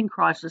funding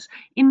crisis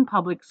in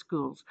public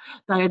schools.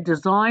 They are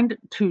designed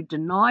to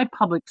deny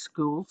public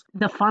schools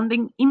the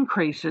funding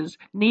increases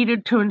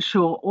needed to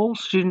ensure all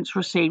students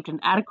received an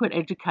adequate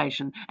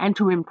education and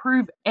to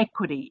improve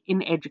equity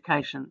in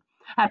education.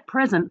 At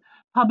present,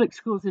 public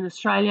schools in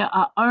Australia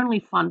are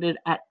only funded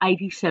at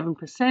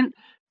 87%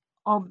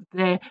 of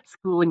their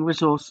schooling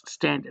resource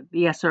standard,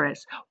 the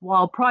SRS,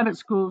 while private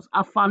schools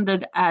are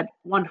funded at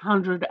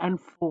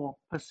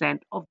 104%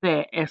 of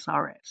their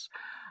SRS.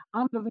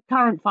 Under the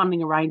current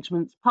funding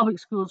arrangements, public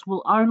schools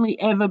will only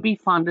ever be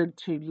funded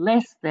to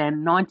less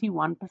than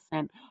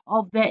 91%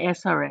 of their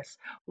SRS,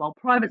 while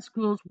private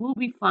schools will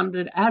be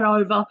funded at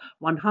over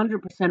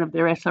 100% of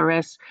their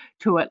SRS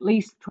to at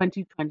least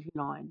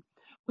 2029.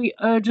 We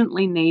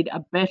urgently need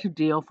a better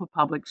deal for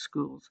public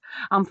schools.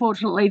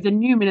 Unfortunately, the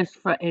new Minister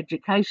for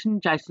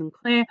Education, Jason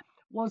Clare,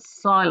 was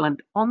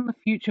silent on the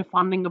future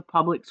funding of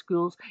public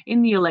schools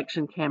in the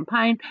election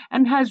campaign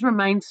and has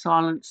remained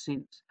silent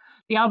since.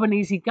 The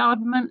Albanese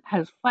government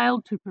has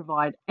failed to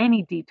provide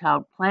any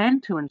detailed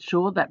plan to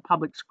ensure that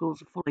public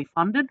schools are fully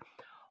funded.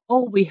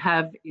 All we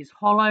have is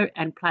hollow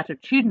and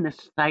platitudinous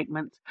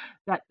statements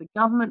that the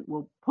government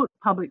will put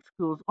public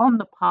schools on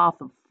the path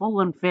of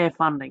full and fair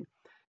funding.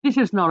 This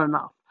is not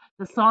enough.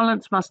 The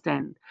silence must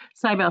end.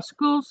 Save Our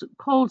Schools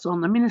calls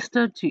on the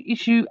Minister to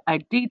issue a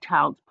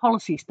detailed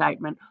policy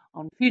statement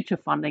on future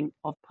funding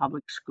of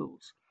public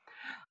schools.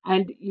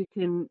 And you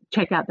can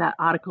check out that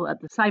article at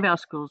the Save Our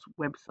Schools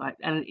website,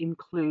 and it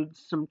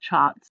includes some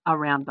charts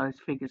around those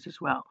figures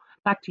as well.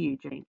 Back to you,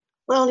 Jean.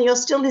 Well, you're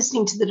still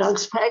listening to the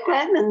Dogs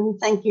program, and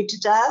thank you to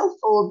Dale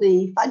for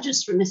the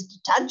fudges from Mr.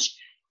 Tudge.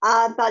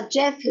 But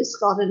Jeff has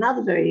got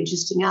another very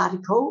interesting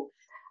article.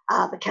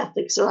 The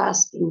Catholics are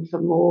asking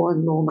for more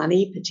and more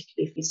money,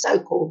 particularly for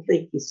so-called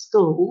leaky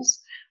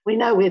schools. We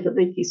know where the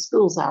leaky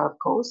schools are, of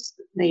course,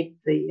 that need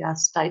the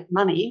state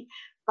money.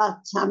 But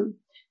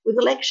with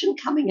election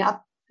coming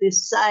up, the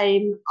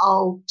same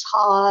old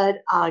tired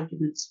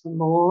arguments for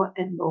more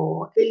and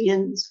more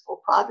billions for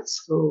private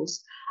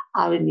schools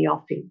are in the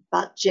offing.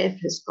 But Jeff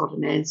has got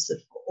an answer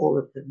for all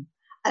of them.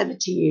 Over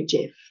to you,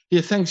 Jeff. Yeah,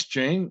 thanks,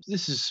 Jean.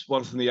 This is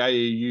one from the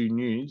AEU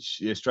News,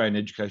 the Australian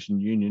Education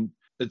Union.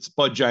 It's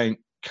by Jane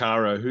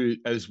Caro, who,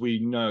 as we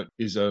know,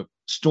 is a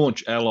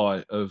staunch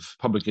ally of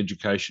public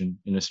education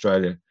in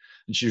Australia.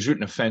 And she's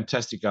written a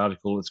fantastic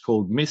article. It's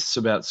called Myths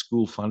About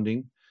School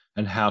Funding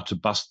and How to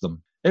Bust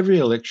Them. Every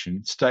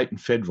election, state and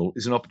federal,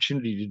 is an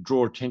opportunity to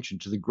draw attention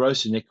to the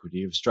gross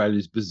inequity of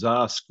Australia's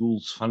bizarre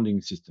schools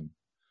funding system.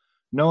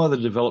 No other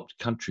developed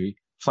country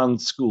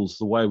funds schools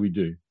the way we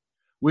do.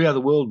 We are the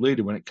world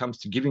leader when it comes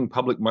to giving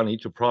public money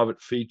to private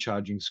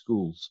fee-charging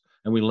schools,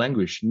 and we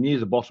languish near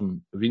the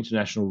bottom of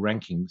international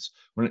rankings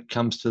when it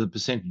comes to the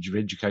percentage of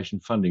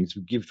education fundings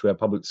we give to our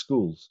public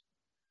schools.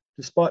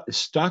 Despite this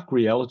stark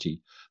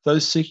reality,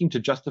 those seeking to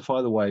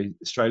justify the way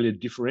Australia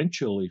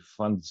differentially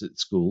funds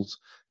its schools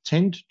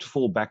tend to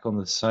fall back on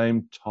the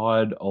same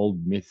tired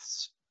old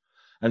myths,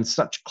 and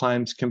such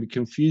claims can be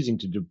confusing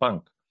to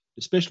debunk,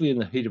 especially in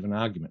the heat of an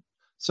argument.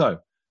 So,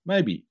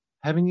 maybe,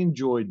 having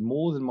enjoyed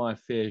more than my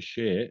fair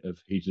share of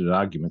heated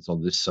arguments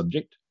on this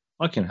subject,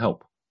 I can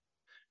help.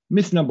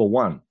 Myth number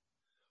 1,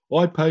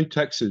 I pay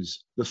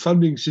taxes. The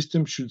funding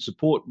system should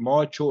support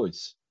my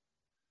choice.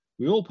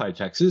 We all pay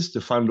taxes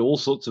to fund all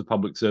sorts of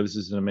public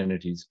services and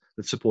amenities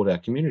that support our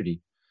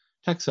community.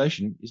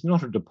 Taxation is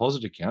not a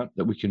deposit account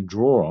that we can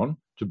draw on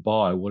to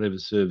buy whatever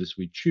service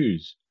we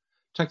choose.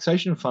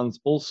 Taxation funds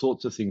all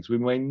sorts of things we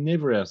may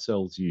never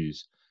ourselves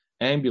use,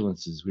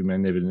 ambulances we may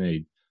never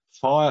need,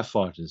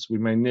 firefighters we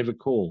may never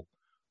call,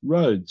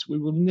 roads we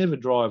will never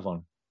drive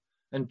on,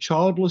 and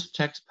childless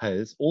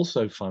taxpayers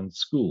also fund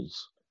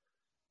schools.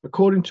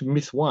 According to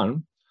Myth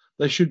 1,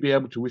 they should be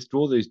able to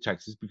withdraw these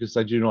taxes because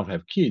they do not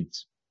have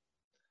kids.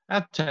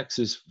 Our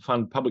taxes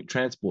fund public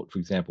transport, for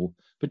example,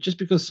 but just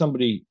because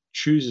somebody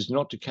chooses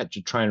not to catch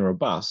a train or a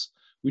bus,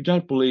 we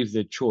don't believe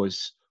their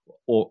choice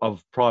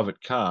of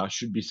private car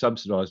should be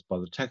subsidised by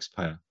the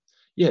taxpayer.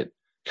 Yet,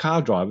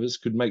 car drivers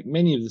could make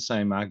many of the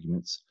same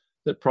arguments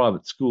that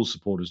private school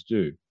supporters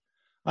do.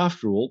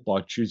 After all,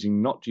 by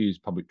choosing not to use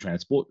public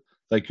transport,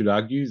 they could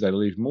argue they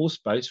leave more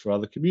space for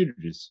other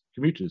commuters,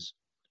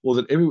 or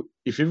that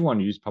if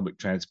everyone used public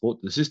transport,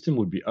 the system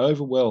would be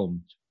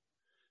overwhelmed.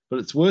 But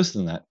it's worse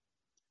than that.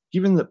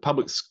 Given that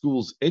public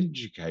schools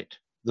educate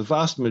the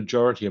vast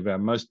majority of our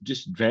most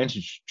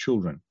disadvantaged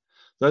children,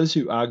 those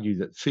who argue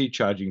that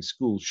fee-charging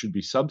schools should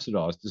be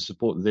subsidised to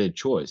support their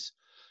choice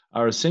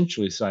are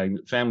essentially saying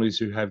that families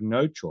who have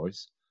no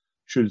choice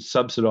should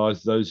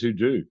subsidise those who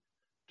do,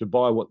 to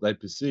buy what they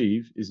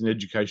perceive is an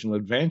educational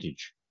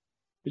advantage.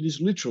 It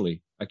is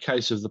literally a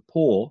case of the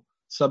poor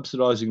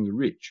subsidising the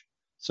rich,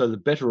 so the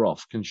better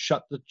off can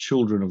shut the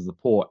children of the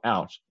poor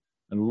out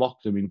and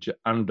lock them into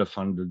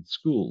underfunded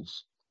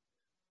schools.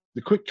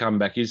 The quick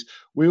comeback is,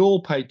 we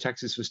all pay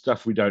taxes for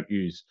stuff we don't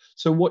use.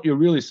 So what you're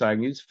really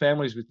saying is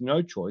families with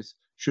no choice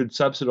should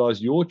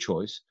subsidise your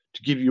choice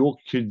to give your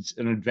kids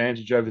an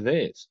advantage over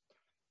theirs.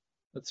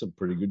 That's a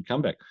pretty good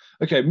comeback.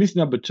 Okay, myth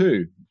number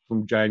 2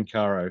 from Jane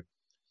Caro.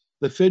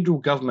 The federal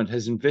government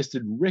has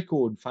invested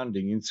record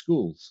funding in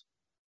schools.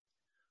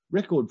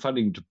 Record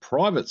funding to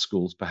private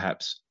schools,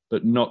 perhaps,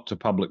 but not to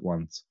public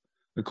ones.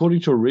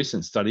 According to a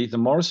recent study, the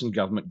Morrison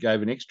government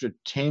gave an extra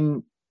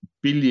 $10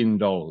 billion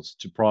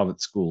to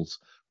private schools,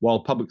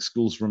 while public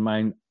schools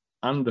remain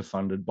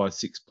underfunded by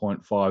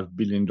 $6.5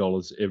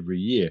 billion every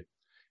year.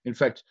 In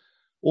fact,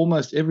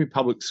 almost every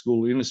public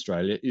school in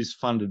Australia is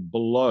funded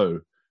below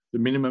the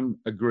minimum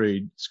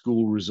agreed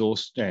school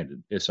resource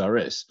standard,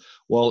 SRS,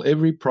 while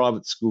every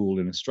private school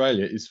in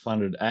Australia is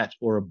funded at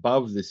or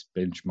above this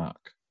benchmark.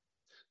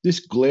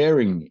 This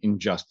glaring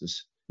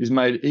injustice is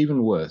made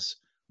even worse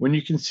when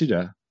you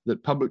consider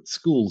that public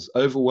schools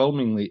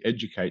overwhelmingly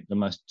educate the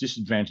most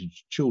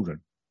disadvantaged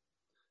children.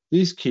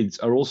 These kids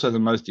are also the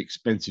most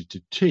expensive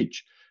to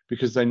teach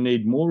because they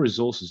need more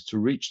resources to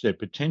reach their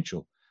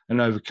potential and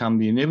overcome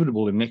the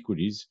inevitable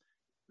inequities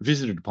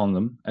visited upon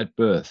them at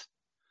birth,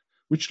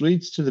 which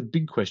leads to the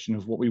big question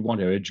of what we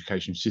want our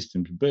education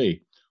system to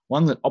be,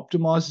 one that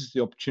optimises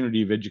the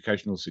opportunity of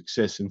educational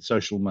success and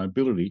social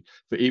mobility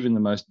for even the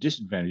most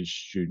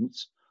disadvantaged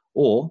students,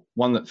 or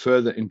one that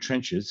further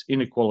entrenches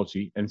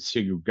inequality and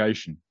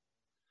segregation.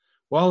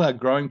 While our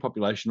growing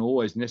population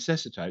always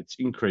necessitates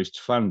increased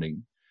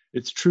funding,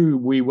 it's true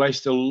we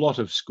waste a lot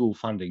of school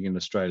funding in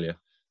Australia,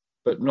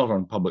 but not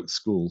on public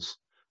schools.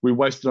 We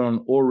waste it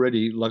on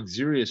already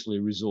luxuriously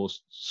resourced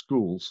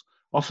schools,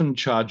 often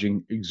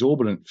charging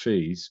exorbitant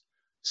fees,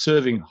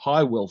 serving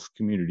high wealth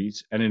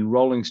communities and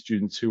enrolling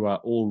students who are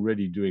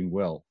already doing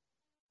well.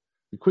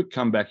 The quick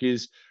comeback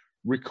is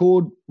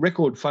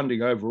record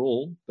funding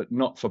overall, but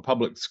not for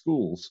public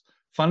schools.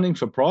 Funding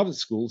for private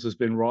schools has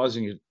been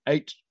rising at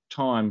 8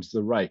 times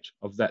the rate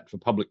of that for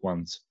public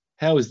ones.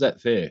 How is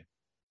that fair?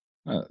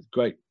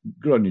 Great.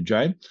 Good on you,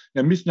 Jane.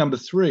 Now, myth number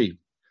 3.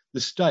 The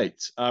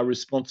states are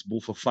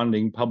responsible for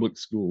funding public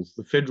schools.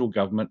 The federal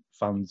government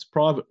funds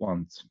private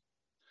ones.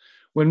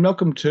 When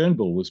Malcolm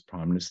Turnbull was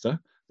Prime Minister,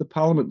 the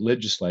Parliament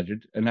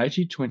legislated an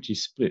 80-20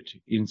 split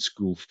in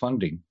school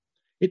funding.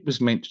 It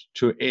was meant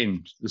to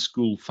end the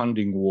school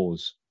funding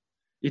wars.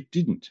 It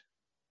didn't.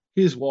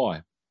 Here's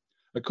why.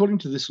 According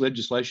to this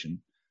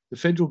legislation, the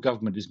federal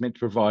government is meant to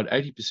provide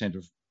 80%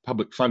 of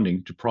public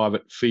funding to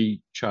private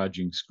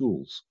fee-charging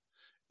schools.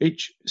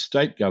 Each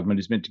state government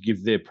is meant to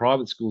give their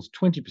private schools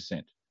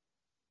 20%.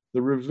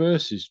 The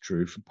reverse is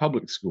true for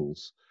public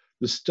schools.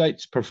 The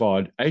states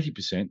provide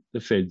 80%, the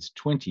feds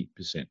 20%.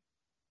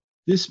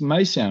 This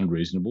may sound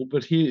reasonable,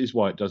 but here is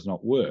why it does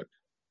not work.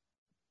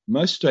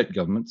 Most state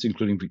governments,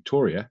 including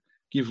Victoria,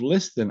 give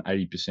less than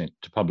 80%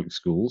 to public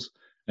schools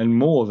and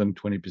more than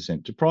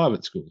 20% to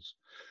private schools.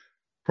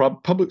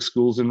 Public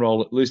schools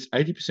enrol at least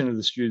 80% of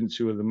the students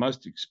who are the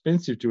most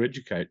expensive to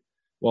educate,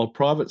 while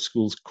private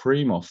schools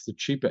cream off the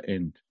cheaper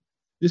end.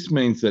 This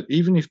means that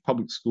even if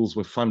public schools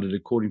were funded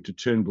according to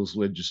Turnbull's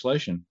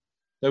legislation,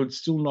 they would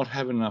still not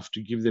have enough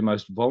to give their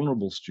most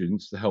vulnerable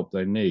students the help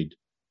they need.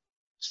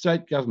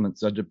 State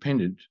governments are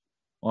dependent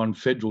on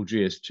federal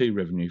GST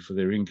revenue for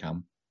their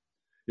income.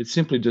 It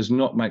simply does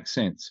not make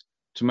sense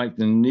to make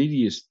the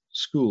neediest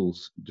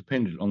schools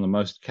dependent on the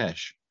most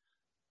cash-strapped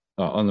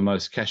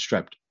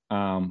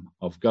arm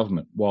of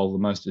government, while the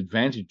most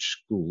advantaged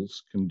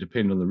schools can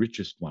depend on the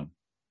richest one.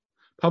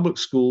 Public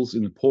schools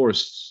in the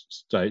poorest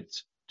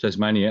states,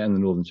 Tasmania and the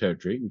Northern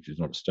Territory, which is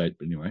not a state,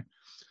 but anyway,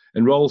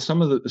 enrol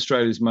some of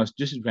Australia's most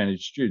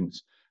disadvantaged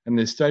students, and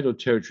their state or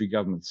territory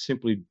governments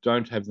simply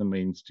don't have the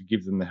means to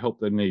give them the help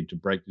they need to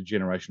break the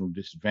generational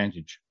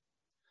disadvantage.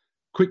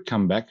 Quick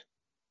comeback,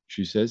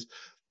 she says,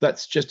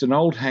 that's just an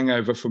old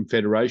hangover from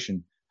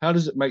federation. How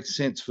does it make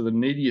sense for the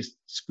neediest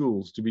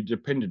schools to be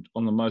dependent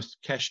on the most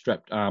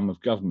cash-strapped arm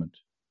of government?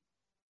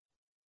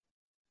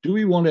 Do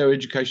we want our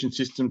education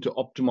system to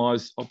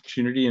optimise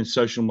opportunity and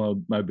social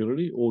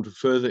mobility, or to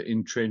further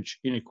entrench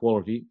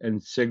inequality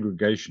and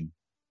segregation?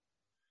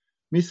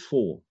 Myth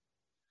 4.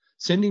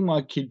 Sending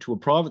my kid to a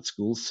private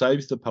school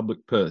saves the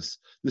public purse.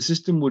 The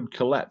system would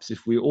collapse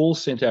if we all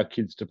sent our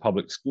kids to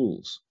public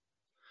schools.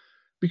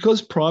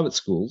 Because private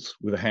schools,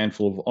 with a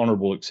handful of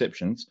honourable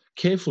exceptions,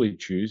 carefully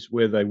choose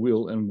where they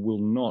will and will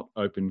not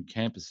open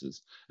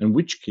campuses, and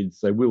which kids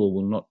they will or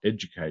will not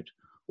educate,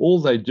 all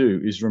they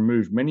do is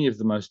remove many of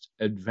the most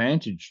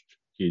advantaged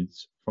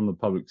kids from the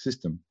public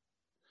system.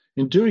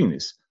 In doing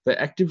this, they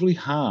actively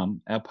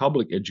harm our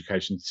public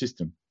education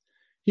system.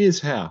 Here's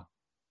how.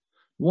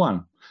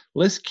 1.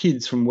 Less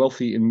kids from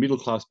wealthy and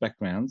middle-class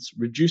backgrounds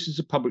reduces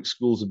a public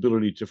school's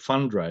ability to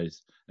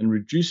fundraise and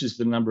reduces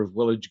the number of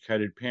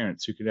well-educated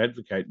parents who can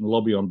advocate and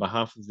lobby on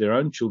behalf of their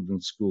own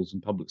children's schools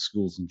and public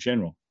schools in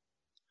general.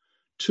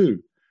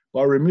 2.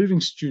 By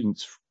removing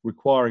students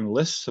requiring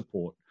less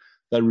support,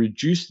 they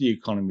reduce the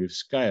economy of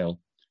scale.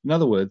 In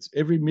other words,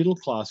 every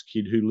middle-class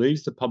kid who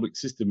leaves the public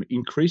system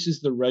increases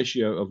the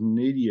ratio of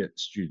needier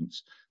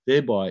students,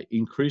 thereby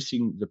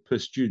increasing the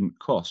per-student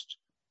cost.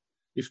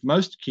 If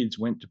most kids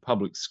went to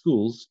public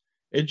schools,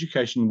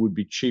 education would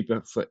be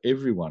cheaper for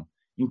everyone,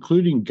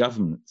 including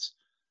governments,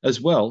 as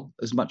well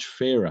as much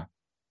fairer.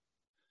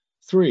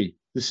 3.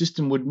 The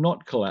system would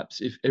not collapse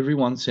if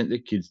everyone sent their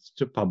kids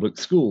to public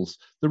schools.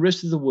 The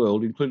rest of the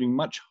world, including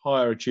much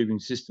higher achieving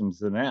systems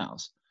than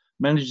ours,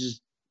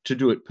 manages to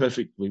do it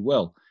perfectly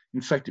well.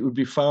 In fact, it would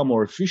be far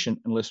more efficient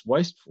and less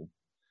wasteful.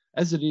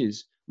 As it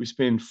is, we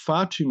spend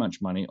far too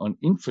much money on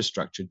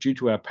infrastructure due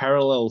to our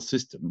parallel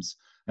systems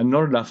and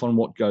not enough on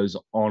what goes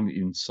on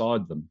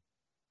inside them.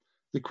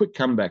 The quick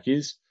comeback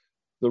is,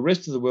 the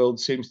rest of the world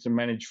seems to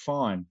manage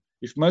fine.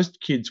 If most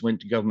kids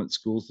went to government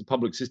schools, the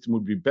public system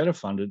would be better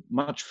funded,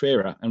 much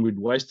fairer, and would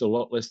waste a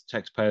lot less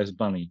taxpayers'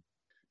 money.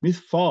 Myth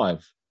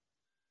 5.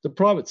 The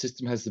private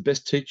system has the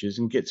best teachers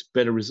and gets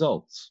better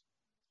results.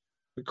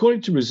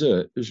 According to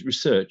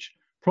research,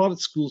 private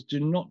schools do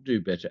not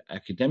do better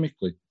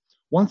academically.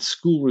 Once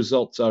school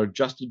results are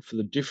adjusted for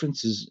the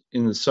differences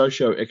in the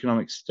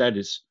socio-economic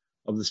status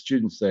of the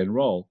students they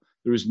enrol,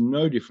 there is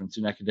no difference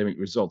in academic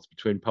results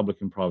between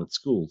public and private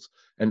schools,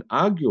 and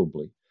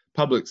arguably,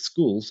 public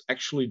schools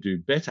actually do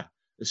better,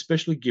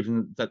 especially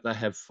given that they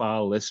have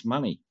far less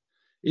money.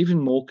 Even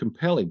more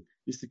compelling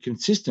is the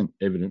consistent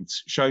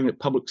evidence showing that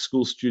public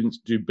school students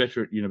do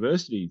better at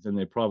university than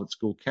their private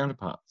school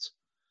counterparts.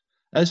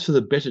 As for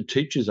the better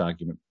teachers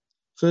argument,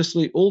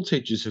 firstly, all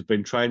teachers have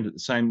been trained at the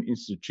same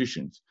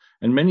institutions,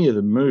 and many of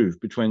them move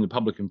between the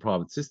public and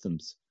private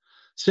systems.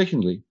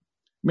 Secondly,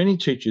 many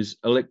teachers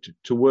elect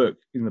to work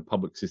in the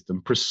public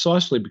system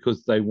precisely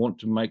because they want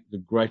to make the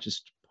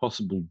greatest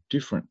possible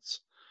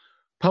difference.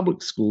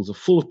 Public schools are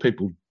full of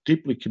people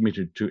deeply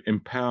committed to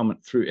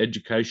empowerment through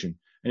education,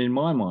 and in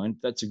my mind,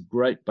 that's a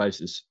great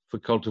basis for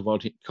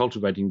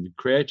cultivating the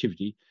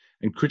creativity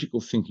and critical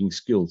thinking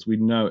skills we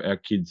know our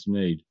kids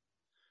need.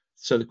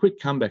 So the quick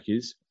comeback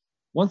is,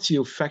 once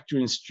you factor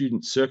in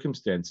student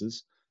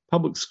circumstances,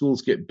 public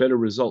schools get better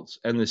results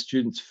and the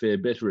students fare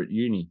better at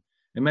uni.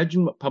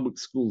 Imagine what public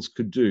schools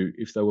could do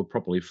if they were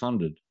properly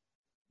funded.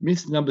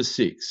 Myth number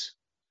 6.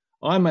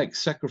 I make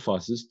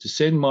sacrifices to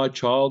send my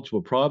child to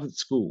a private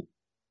school.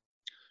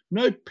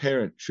 No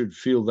parent should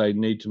feel they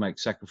need to make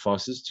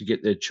sacrifices to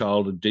get their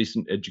child a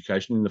decent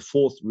education in the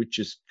 4th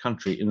richest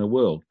country in the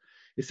world.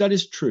 If that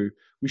is true,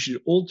 we should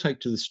all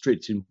take to the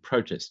streets in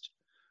protest.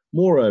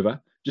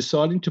 Moreover,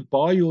 deciding to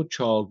buy your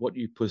child what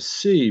you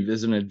perceive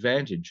as an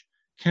advantage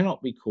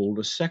cannot be called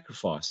a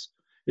sacrifice.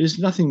 It is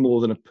nothing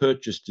more than a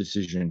purchase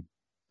decision.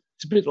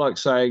 It's a bit like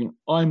saying,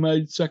 I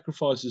made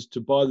sacrifices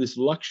to buy this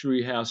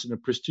luxury house in a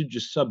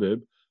prestigious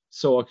suburb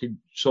so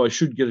I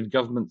should get a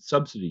government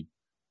subsidy.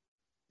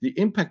 The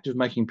impact of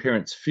making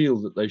parents feel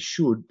that they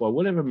should, by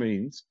whatever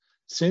means,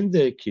 send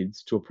their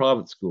kids to a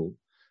private school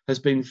has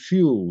been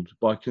fueled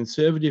by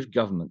conservative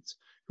governments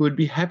who would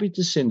be happy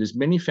to send as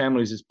many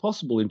families as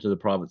possible into the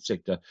private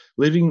sector,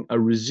 leaving a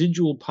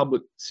residual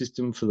public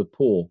system for the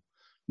poor.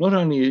 Not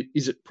only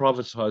is it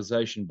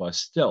privatisation by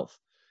stealth,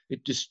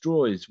 it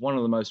destroys one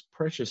of the most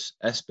precious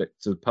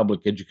aspects of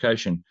public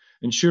education,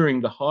 ensuring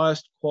the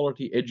highest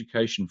quality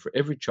education for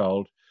every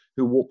child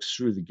who walks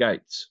through the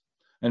gates,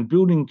 and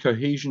building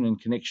cohesion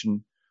and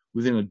connection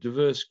within a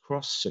diverse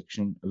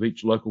cross-section of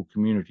each local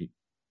community.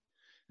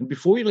 And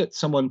before you let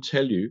someone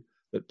tell you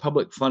that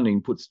public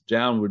funding puts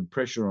downward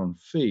pressure on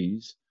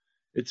fees,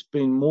 it's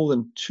been more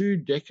than 2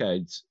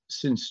 decades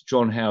since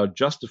John Howard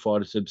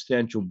justified a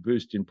substantial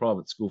boost in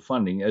private school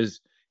funding as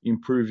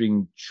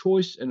improving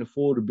choice and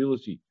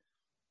affordability.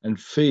 And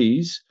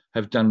fees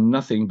have done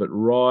nothing but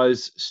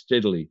rise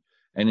steadily,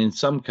 and in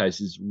some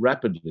cases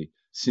rapidly,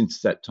 since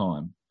that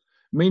time.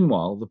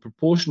 Meanwhile, the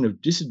proportion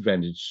of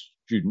disadvantaged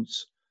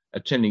students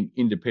attending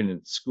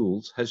independent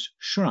schools has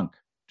shrunk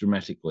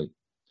dramatically.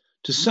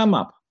 To sum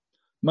up,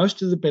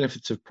 most of the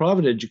benefits of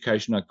private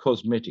education are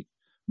cosmetic,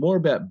 more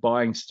about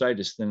buying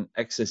status than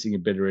accessing a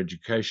better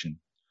education.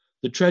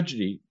 The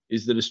tragedy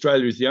is that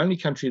Australia is the only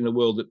country in the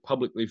world that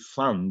publicly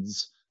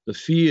funds the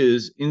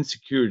fears,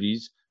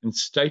 insecurities, and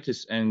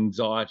status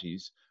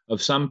anxieties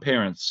of some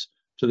parents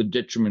to the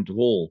detriment of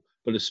all,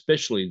 but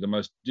especially the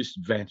most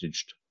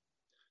disadvantaged.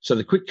 So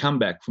the quick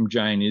comeback from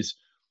Jane is,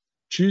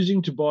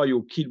 choosing to buy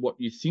your kid what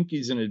you think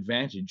is an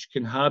advantage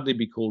can hardly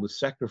be called a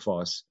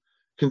sacrifice.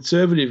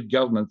 Conservative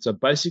governments are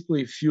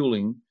basically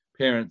fueling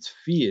parents'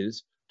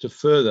 fears to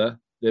further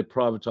their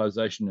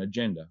privatisation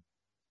agenda.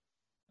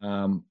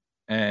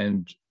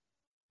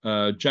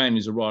 Jane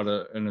is a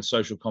writer and a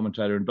social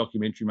commentator and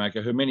documentary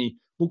maker. Her many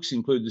books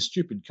include The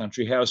Stupid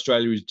Country, How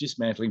Australia is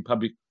Dismantling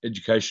Public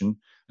Education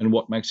and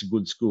What Makes a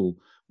Good School.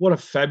 What a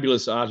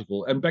fabulous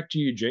article. And back to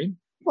you, Jean.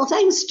 Well,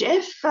 thanks,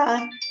 Jeff.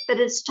 But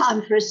it's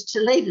time for us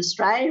to leave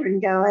Australia and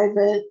go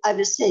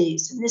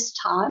overseas. And this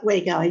time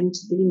we're going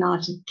to the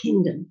United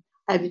Kingdom.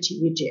 Over to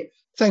you, Jeff.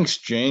 Thanks,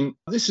 Jean.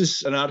 This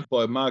is an article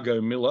by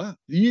Margot Miller.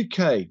 The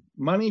UK,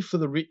 money for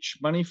the rich,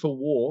 money for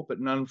war, but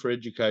none for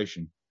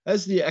education.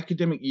 As the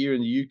academic year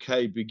in the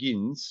UK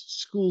begins,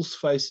 schools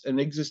face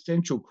an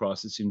existential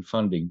crisis in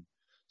funding.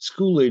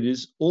 School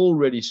leaders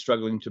already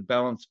struggling to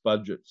balance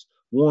budgets,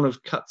 warn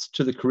of cuts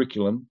to the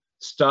curriculum,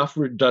 staff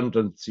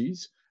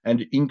redundancies,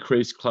 and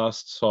increased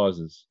class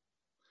sizes.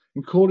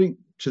 According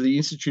to the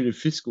Institute of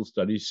Fiscal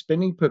Studies,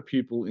 spending per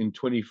pupil in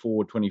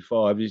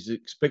 24-25 is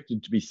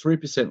expected to be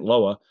 3%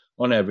 lower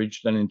on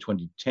average than in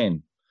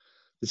 2010.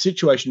 The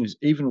situation is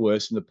even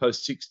worse in the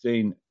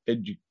post-16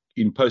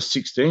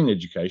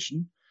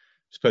 education,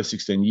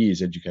 post-16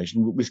 years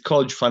education, with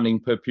college funding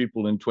per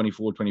pupil in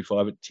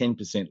 24-25 at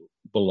 10%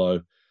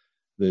 below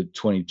the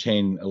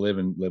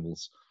 2010-11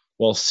 levels,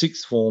 while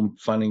sixth form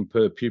funding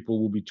per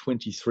pupil will be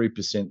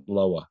 23%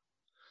 lower.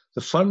 The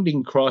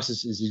funding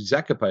crisis is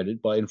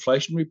exacerbated by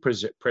inflationary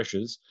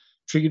pressures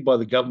triggered by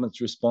the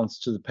government's response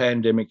to the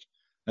pandemic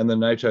and the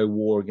NATO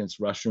war against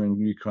Russia and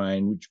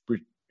Ukraine,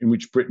 in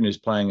which Britain is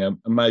playing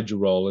a major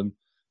role in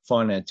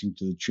financing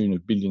to the tune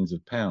of billions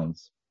of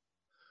pounds.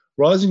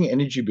 Rising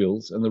energy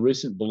bills and the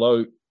recent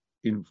below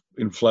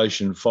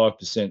inflation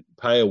 5%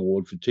 pay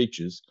award for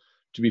teachers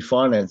to be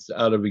financed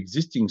out of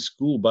existing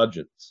school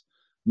budgets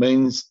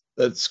means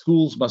that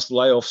schools must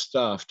lay off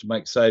staff to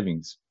make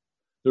savings.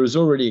 There is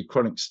already a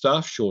chronic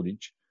staff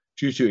shortage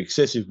due to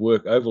excessive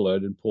work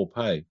overload and poor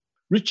pay.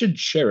 Richard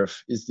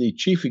Sheriff is the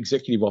Chief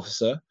Executive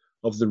Officer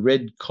of the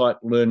Red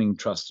Kite Learning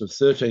Trust of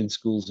 13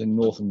 schools in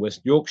North and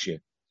West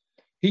Yorkshire.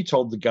 He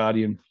told The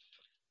Guardian,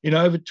 "In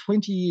over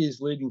 20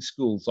 years leading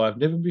schools, I've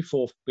never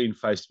before been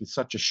faced with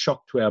such a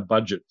shock to our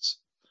budgets.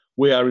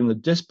 We are in the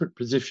desperate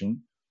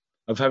position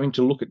of having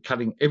to look at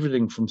cutting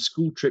everything from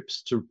school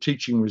trips to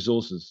teaching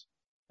resources."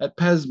 At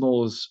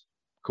Pasmore's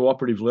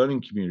Cooperative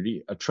Learning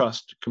Community, a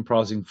trust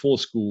comprising 4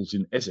 schools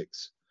in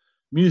Essex,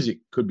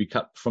 music could be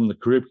cut from the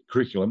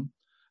curriculum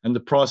and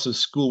the price of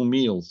school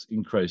meals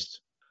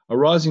increased. A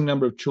rising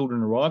number of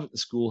children arrive at the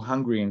school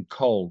hungry and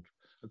cold.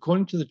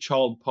 According to the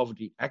Child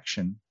Poverty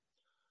Action,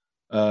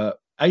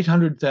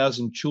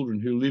 800,000 children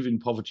who live in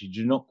poverty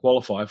do not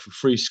qualify for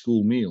free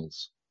school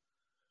meals.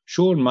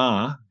 Sean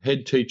Marr,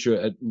 head teacher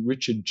at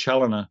Richard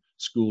Challoner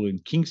School in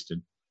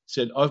Kingston,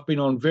 said, "I've been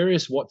on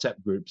various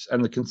WhatsApp groups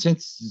and the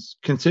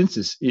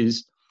consensus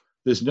is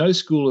there's no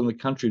school in the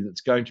country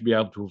that's going to be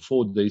able to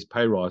afford these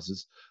pay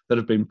rises that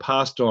have been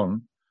passed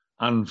on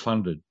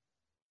unfunded.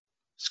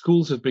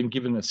 Schools have been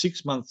given a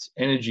 6 months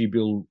energy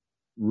bill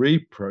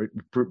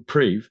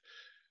reprieve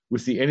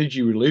with the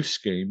Energy Relief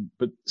Scheme,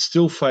 but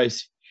still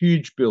face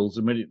huge bills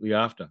immediately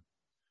after."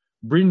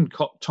 Bryn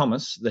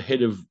Thomas, the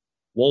head of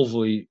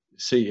Wolseley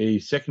CE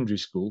Secondary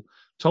School,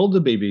 told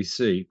the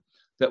BBC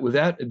that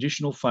without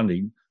additional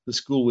funding, the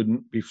school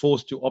would be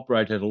forced to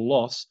operate at a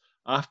loss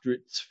after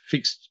its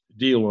fixed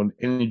deal on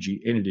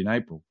energy ended in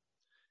April.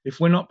 "If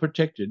we're not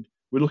protected,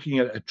 we're looking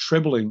at a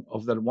trebling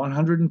of that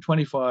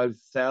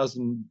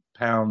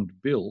 £125,000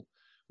 bill,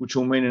 which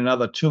will mean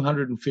another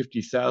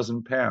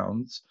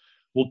 £250,000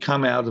 will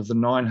come out of the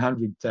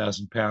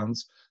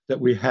 £900,000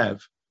 that we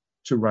have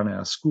to run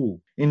our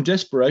school." In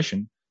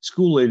desperation,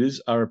 school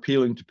leaders are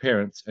appealing to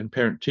parents and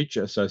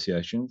parent-teacher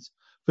associations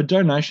for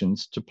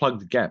donations to plug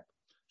the gap,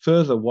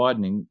 further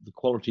widening the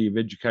quality of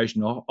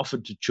education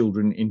offered to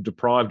children in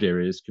deprived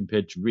areas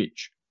compared to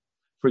rich.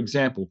 For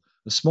example,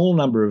 a small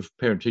number of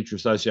parent-teacher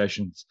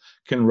associations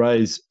can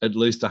raise at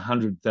least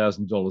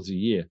 $100,000 a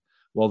year,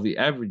 while the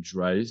average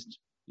raised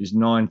is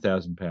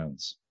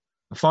 £9,000.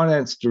 A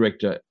finance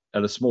director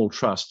at a small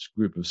trust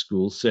group of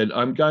schools said,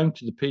 "I'm going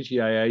to the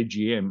PTA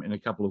AGM in a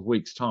couple of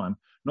weeks' time,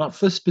 not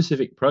for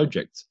specific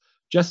projects,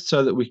 just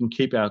so that we can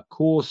keep our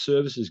core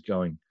services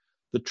going."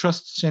 The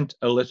trust sent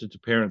a letter to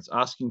parents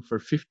asking for a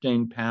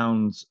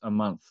 £15 a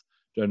month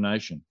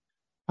donation.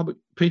 Public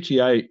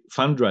PTA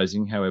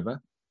fundraising,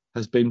 however,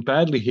 has been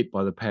badly hit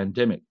by the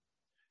pandemic.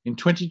 In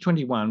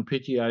 2021,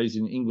 PTAs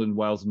in England,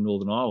 Wales and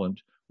Northern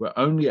Ireland were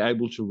only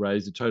able to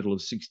raise a total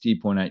of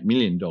 £60.8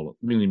 million,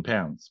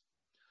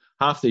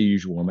 half their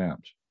usual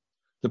amount.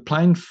 The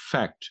plain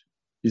fact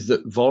is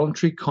that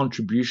voluntary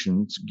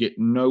contributions get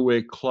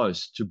nowhere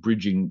close to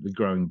bridging the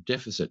growing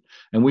deficit,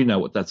 and we know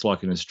what that's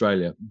like in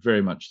Australia,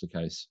 very much the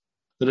case.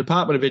 The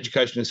Department of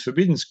Education has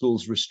forbidden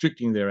schools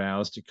restricting their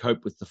hours to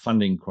cope with the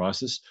funding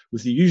crisis,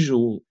 with the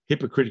usual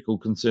hypocritical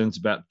concerns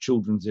about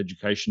children's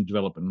education,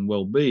 development and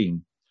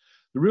well-being.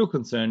 The real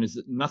concern is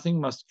that nothing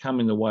must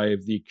come in the way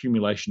of the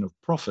accumulation of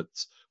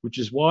profits, which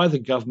is why the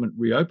government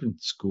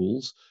reopened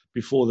schools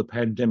before the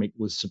pandemic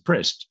was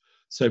suppressed,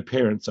 so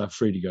parents are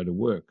free to go to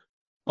work.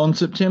 On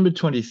September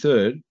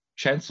 23rd,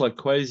 Chancellor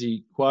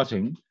Kwasi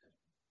Kwarteng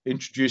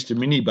introduced a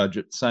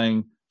mini-budget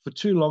saying, "For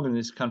too long in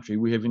this country,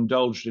 we have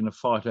indulged in a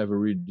fight over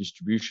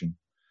redistribution.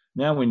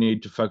 Now we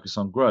need to focus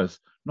on growth,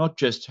 not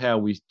just how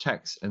we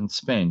tax and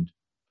spend."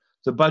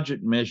 The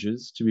budget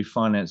measures to be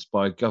financed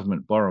by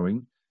government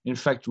borrowing, in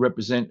fact,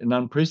 represent an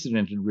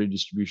unprecedented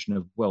redistribution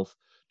of wealth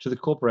to the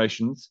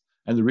corporations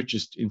and the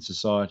richest in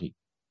society.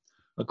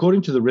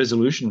 According to the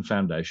Resolution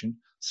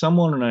Foundation,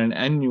 someone on an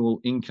annual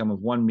income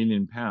of £1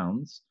 million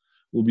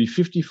will be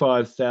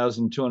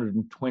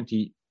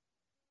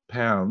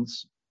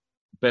 £55,220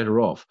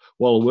 better off,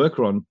 while a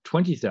worker on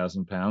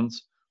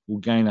 £20,000 will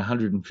gain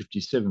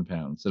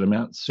 £157, an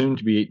amount soon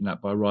to be eaten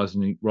up by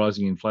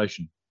rising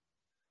inflation.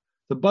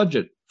 The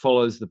budget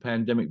follows the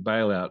pandemic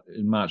bailout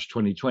in March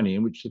 2020,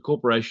 in which the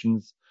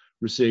corporations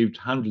received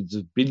hundreds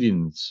of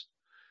billions.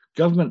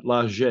 Government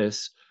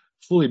largesse,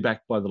 fully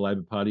backed by the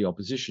Labor Party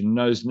opposition,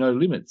 knows no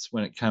limits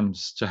when it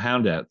comes to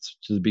handouts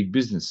to the big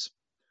business.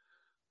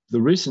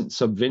 The recent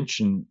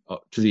subvention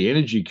to the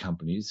energy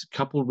companies,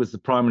 coupled with the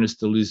Prime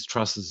Minister Liz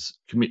Truss's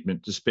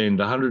commitment to spend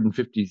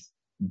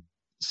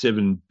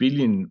 £157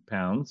 billion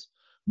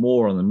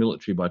more on the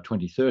military by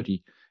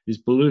 2030, is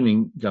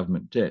ballooning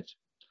government debt.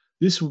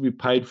 This will be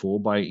paid for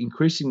by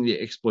increasing the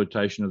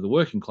exploitation of the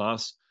working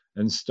class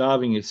and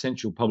starving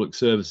essential public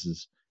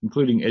services,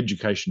 including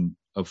education,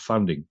 of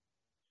funding.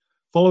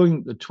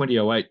 Following the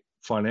 2008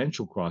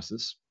 financial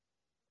crisis,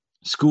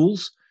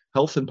 schools,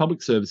 health and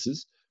public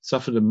services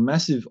suffered a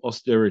massive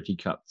austerity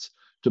cuts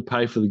to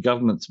pay for the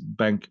government's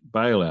bank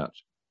bailout.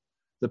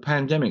 The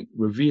pandemic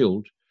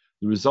revealed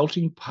the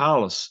resulting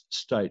parlous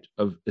state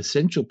of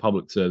essential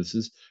public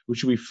services,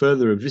 which will be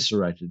further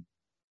eviscerated.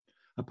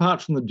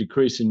 Apart from the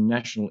decrease in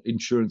national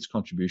insurance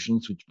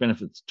contributions, which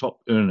benefits top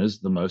earners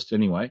the most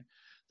anyway,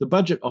 the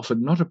budget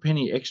offered not a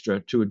penny extra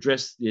to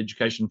address the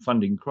education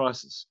funding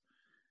crisis.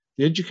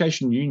 The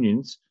education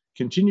unions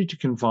continue to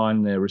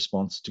confine their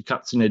response to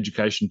cuts in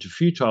education to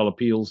futile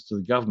appeals to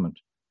the government.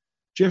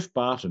 Jeff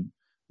Barton,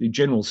 the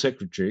General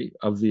Secretary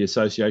of the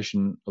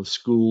Association of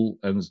School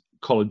and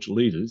College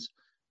Leaders,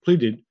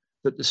 pleaded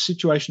that the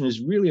situation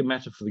is really a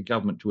matter for the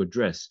government to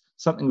address,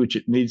 something which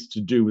it needs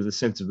to do with a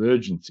sense of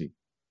urgency.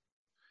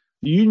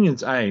 The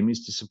union's aim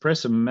is to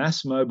suppress a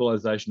mass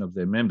mobilisation of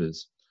their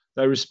members.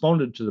 They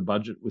responded to the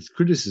budget with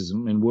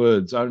criticism in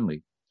words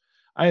only.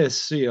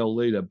 ASCL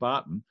leader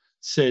Barton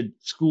said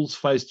schools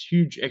faced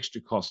huge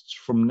extra costs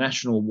from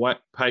national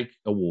pay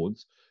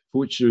awards for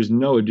which there is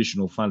no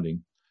additional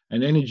funding,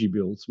 and energy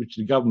bills, which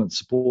the government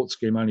support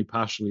scheme only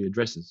partially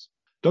addresses.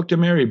 Dr.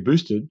 Mary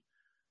Boosted,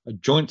 a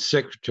joint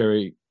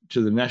secretary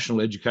to the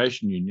National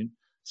Education Union,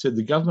 said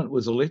the government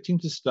was electing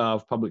to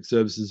starve public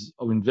services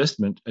of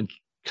investment and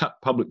cut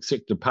public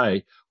sector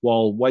pay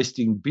while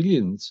wasting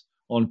billions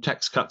on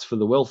tax cuts for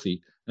the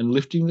wealthy and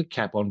lifting the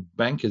cap on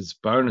bankers'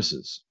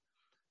 bonuses.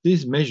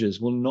 These measures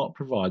will not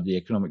provide the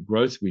economic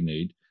growth we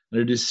need,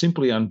 and it is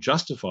simply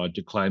unjustified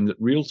to claim that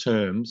real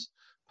terms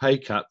pay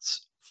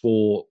cuts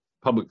for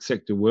public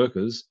sector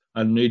workers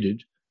are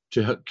needed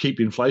to keep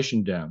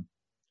inflation down.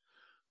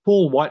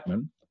 Paul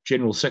Whiteman,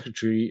 General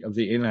Secretary of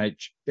the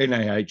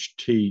NAHT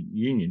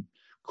Union,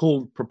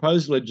 called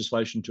proposed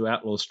legislation to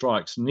outlaw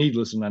strikes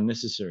needless and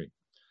unnecessary.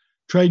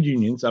 Trade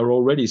unions are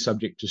already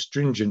subject to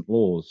stringent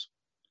laws.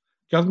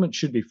 Government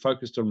should be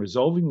focused on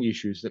resolving the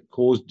issues that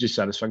cause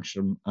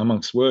dissatisfaction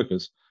amongst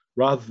workers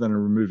rather than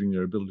removing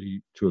their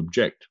ability to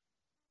object.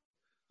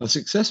 A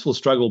successful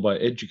struggle by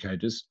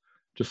educators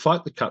to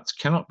fight the cuts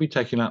cannot be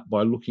taken up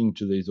by looking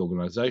to these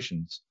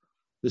organisations.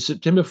 The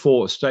September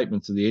 4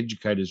 statements of the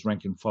Educators'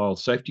 Rank and File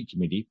Safety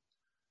Committee,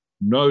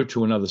 no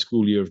to another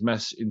school year of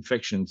mass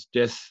infections,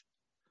 death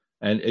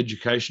and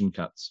education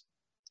cuts,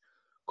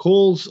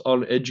 calls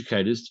on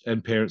educators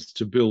and parents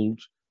to build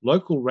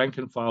local rank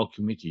and file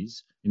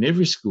committees in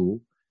every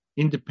school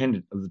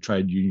independent of the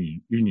trade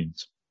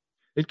unions.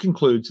 It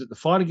concludes that the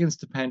fight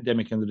against the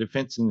pandemic and the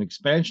defence and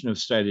expansion of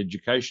state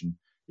education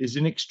is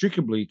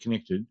inextricably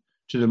connected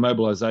to the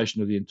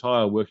mobilisation of the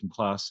entire working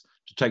class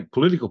to take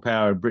political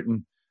power in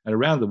Britain and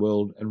around the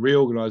world and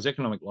reorganise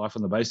economic life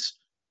on the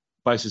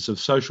basis of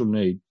social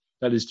need,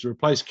 that is, to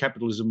replace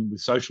capitalism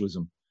with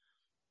socialism.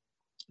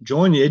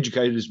 Join the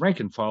Educators' Rank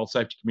and File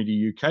Safety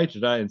Committee UK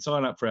today and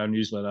sign up for our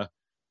newsletter,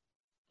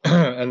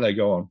 and they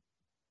go on.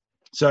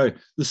 So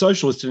the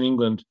socialists in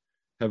England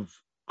have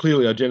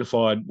clearly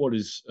identified what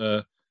is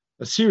a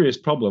serious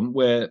problem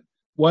where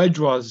wage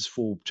rises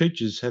for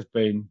teachers have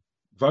been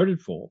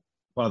voted for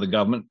by the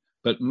government,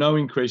 but no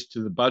increase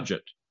to the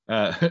budget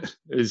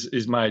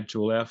is made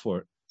to allow for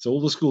it. So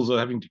all the schools are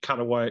having to cut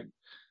away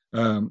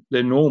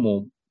their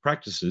normal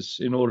practices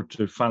in order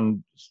to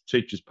fund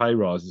teachers' pay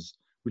rises,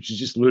 which is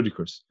just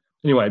ludicrous.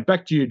 Anyway,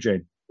 back to you,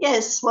 Jean.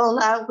 Yes,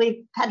 well,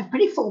 we've had a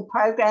pretty full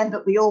program,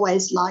 but we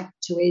always like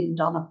to end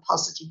on a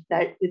positive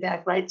note with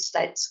our great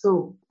state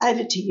school.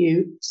 Over to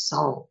you,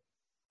 Sol.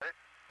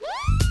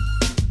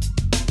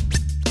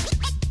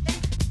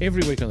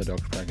 Every week on the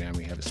Dogs program,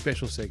 we have a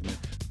special segment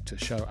to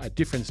show a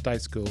different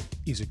state school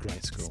is a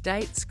great school.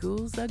 State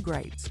schools are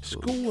great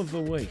schools. School of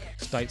the week.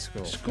 State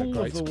school. School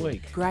of the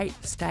week. Great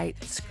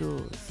state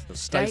schools.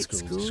 State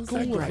schools.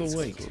 School of the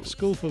week. Schools.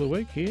 School for the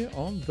week here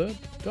on the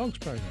Dogs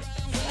program.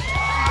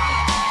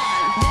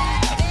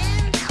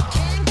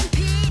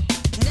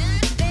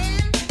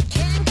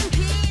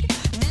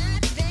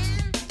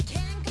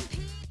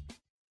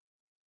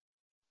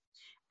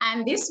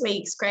 And this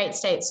week's Great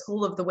State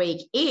School of the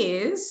Week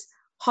is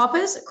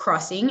Hoppers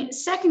Crossing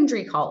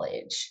Secondary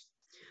College.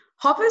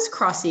 Hoppers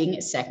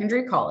Crossing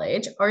Secondary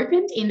College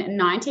opened in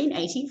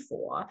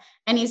 1984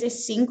 and is a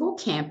single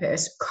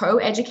campus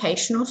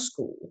co-educational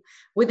school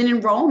with an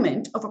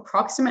enrolment of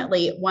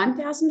approximately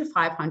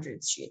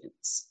 1,500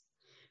 students.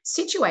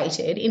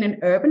 Situated in an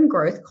urban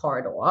growth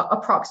corridor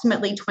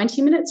approximately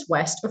 20 minutes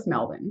west of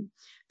Melbourne,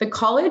 the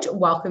college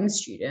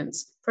welcomes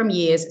students from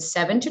years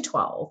 7 to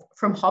 12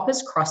 from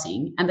Hoppers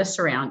Crossing and the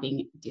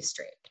surrounding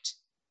district.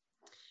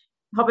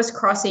 Hoppers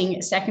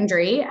Crossing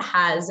Secondary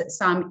has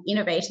some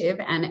innovative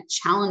and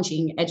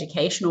challenging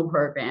educational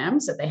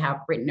programs that they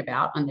have written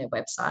about on their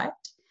website.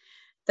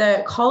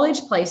 The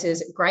college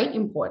places great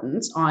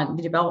importance on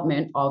the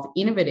development of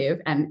innovative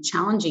and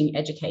challenging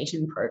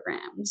education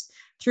programs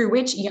through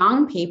which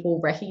young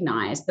people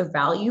recognise the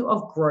value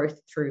of growth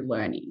through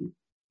learning.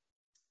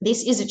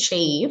 This is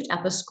achieved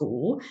at the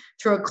school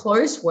through a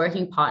close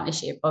working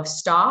partnership of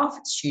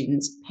staff,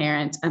 students,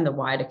 parents, and the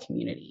wider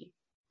community.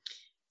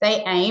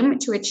 They aim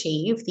to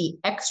achieve the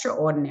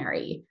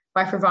extraordinary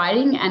by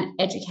providing an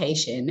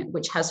education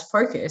which has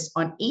focus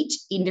on each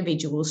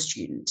individual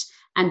student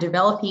and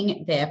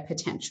developing their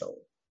potential.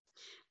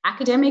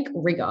 Academic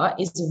rigour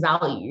is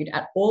valued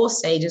at all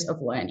stages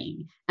of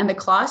learning, and the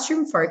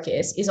classroom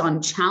focus is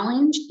on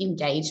challenge,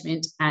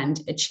 engagement,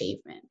 and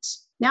achievement.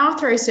 Now I'll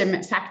throw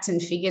some facts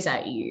and figures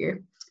at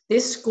you.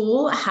 This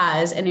school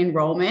has an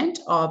enrolment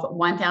of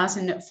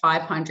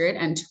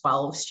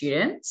 1,512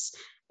 students.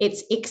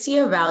 Its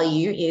ICSEA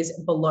value is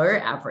below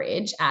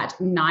average at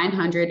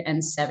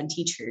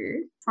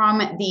 972. From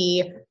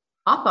the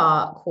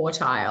upper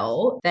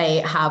quartile,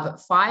 they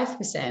have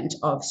 5%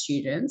 of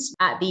students.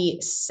 At the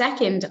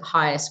second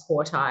highest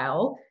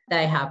quartile,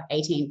 they have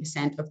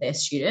 18% of their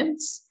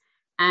students.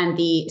 And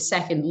the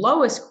second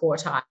lowest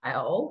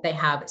quartile, they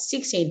have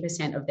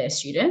 16% of their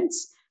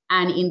students.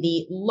 And in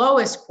the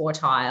lowest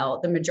quartile,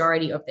 the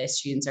majority of their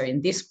students are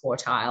in this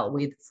quartile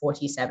with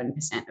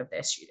 47% of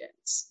their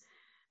students.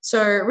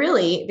 So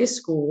really, this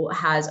school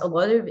has a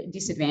lot of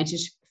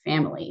disadvantaged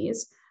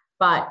families,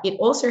 but it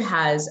also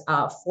has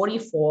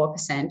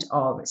 44%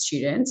 of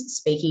students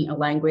speaking a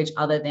language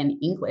other than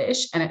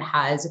English, and it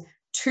has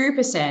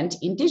 2%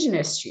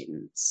 Indigenous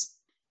students.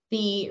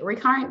 The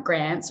recurrent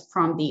grants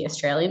from the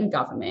Australian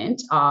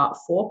government are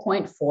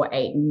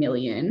 4.48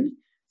 million,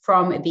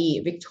 from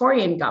the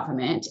Victorian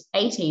government,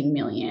 18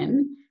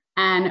 million,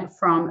 and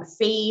from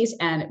fees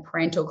and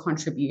parental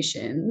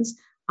contributions,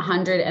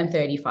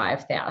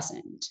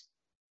 135,000.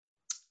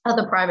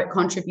 Other private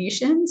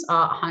contributions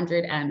are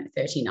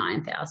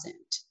 139,000.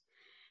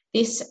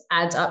 This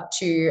adds up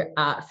to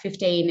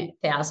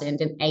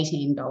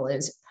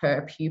 $15,018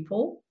 per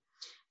pupil.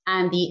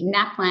 And the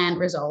NAPLAN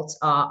results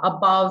are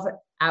above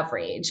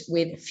average,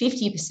 with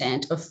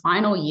 50% of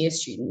final year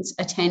students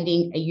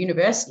attending a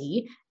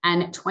university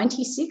and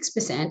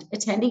 26%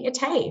 attending a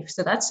TAFE.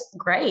 So that's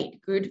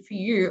great. Good for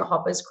you,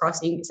 Hoppers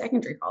Crossing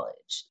Secondary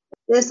College.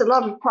 There's a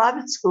lot of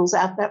private schools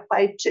out that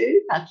way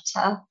too, but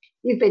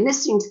you've been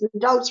listening to the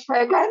Dogs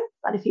program.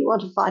 But if you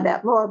want to find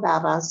out more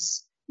about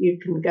us, you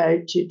can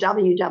go to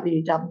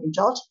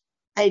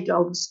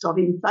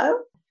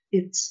www.adogs.info.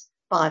 It's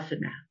bye for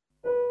now.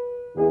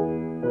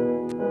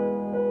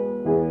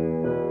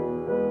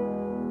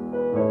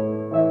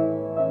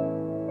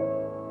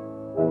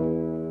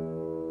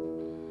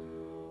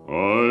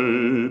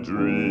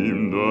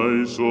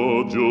 I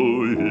saw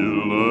Joe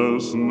here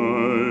last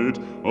night,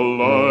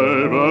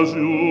 alive as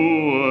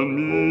you and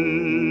me.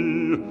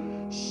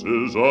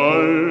 Says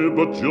I,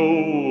 but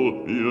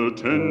Joe, you're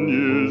 10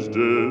 years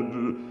dead.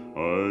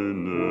 I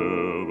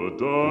never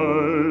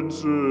died,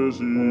 says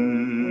he.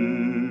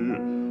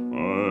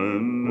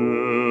 I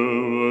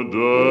never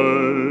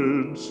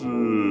died,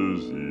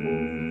 says he.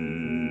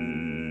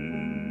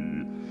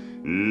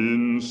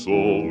 In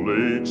Salt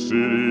Lake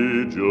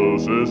City, Joe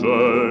says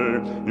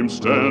I am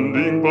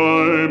standing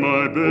by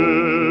my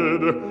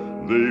bed.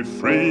 They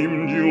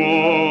framed you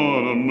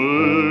on a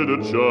murder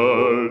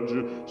charge,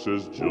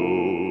 says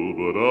Joe,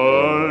 but I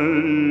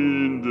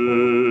ain't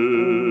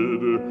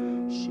dead.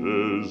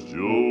 Says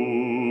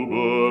Joe,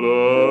 but I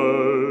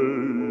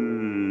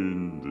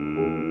ain't dead.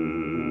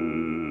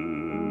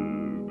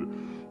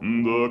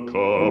 The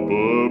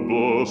copper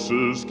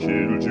bosses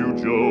killed you,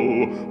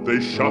 Joe. They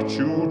shot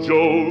you,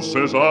 Joe,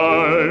 says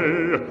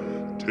I.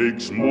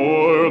 Takes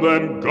more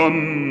than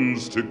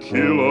guns to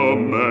kill a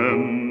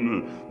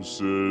man,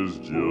 says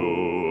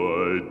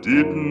Joe, I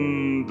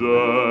didn't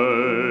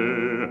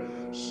die.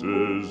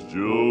 Says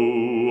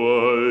Joe,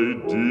 I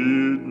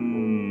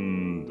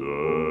didn't die.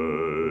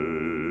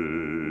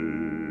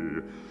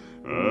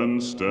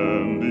 And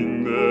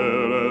standing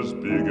there as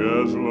big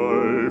as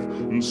life,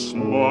 and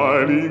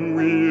smiling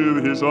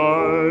with his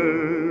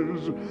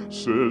eyes,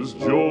 says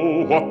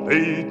Joe, what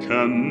they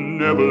can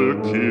never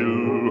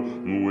kill,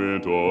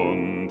 went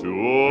on to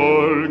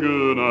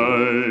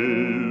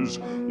organize,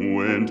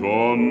 went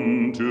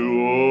on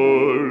to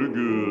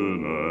organize.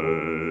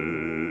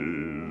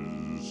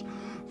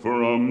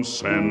 From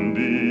San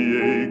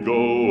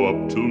Diego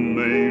up to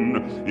Maine,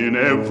 in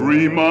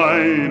every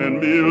mine and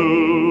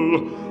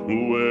mill,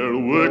 where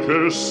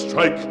workers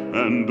strike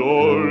and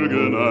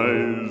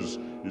organize,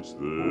 it's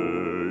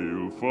there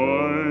you'll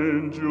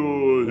find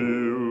your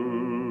hill.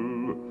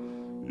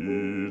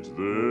 It's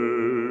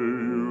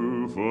there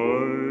you'll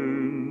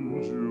find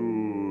your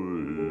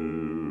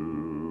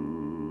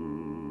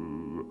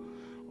hill.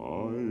 I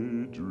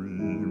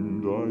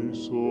dreamed I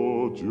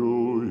saw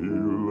Joe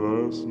here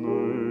last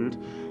night,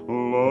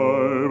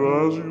 alive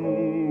as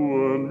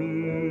you and me.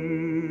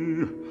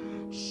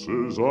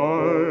 Says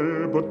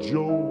I, but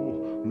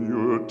Joe,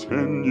 you're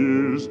 10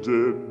 years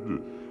dead.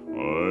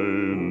 I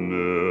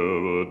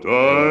never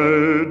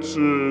died,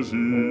 says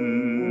he.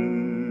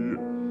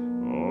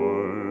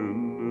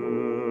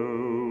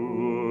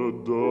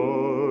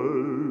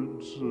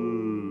 Died,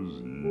 says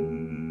he.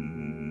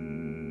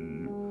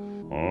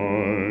 I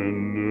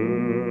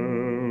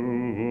never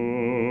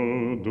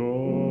died,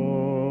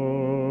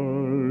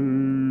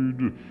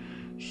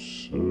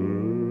 says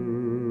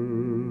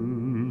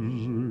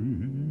he.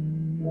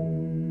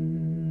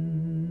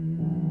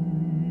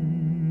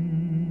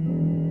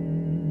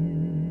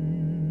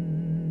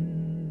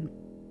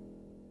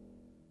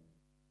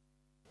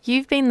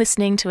 You've been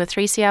listening to a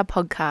 3CR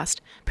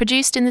podcast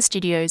produced in the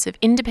studios of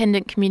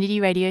independent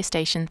community radio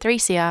station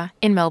 3CR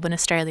in Melbourne,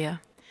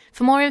 Australia.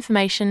 For more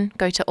information,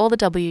 go to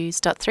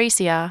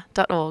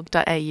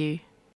allthews.3cr.org.au.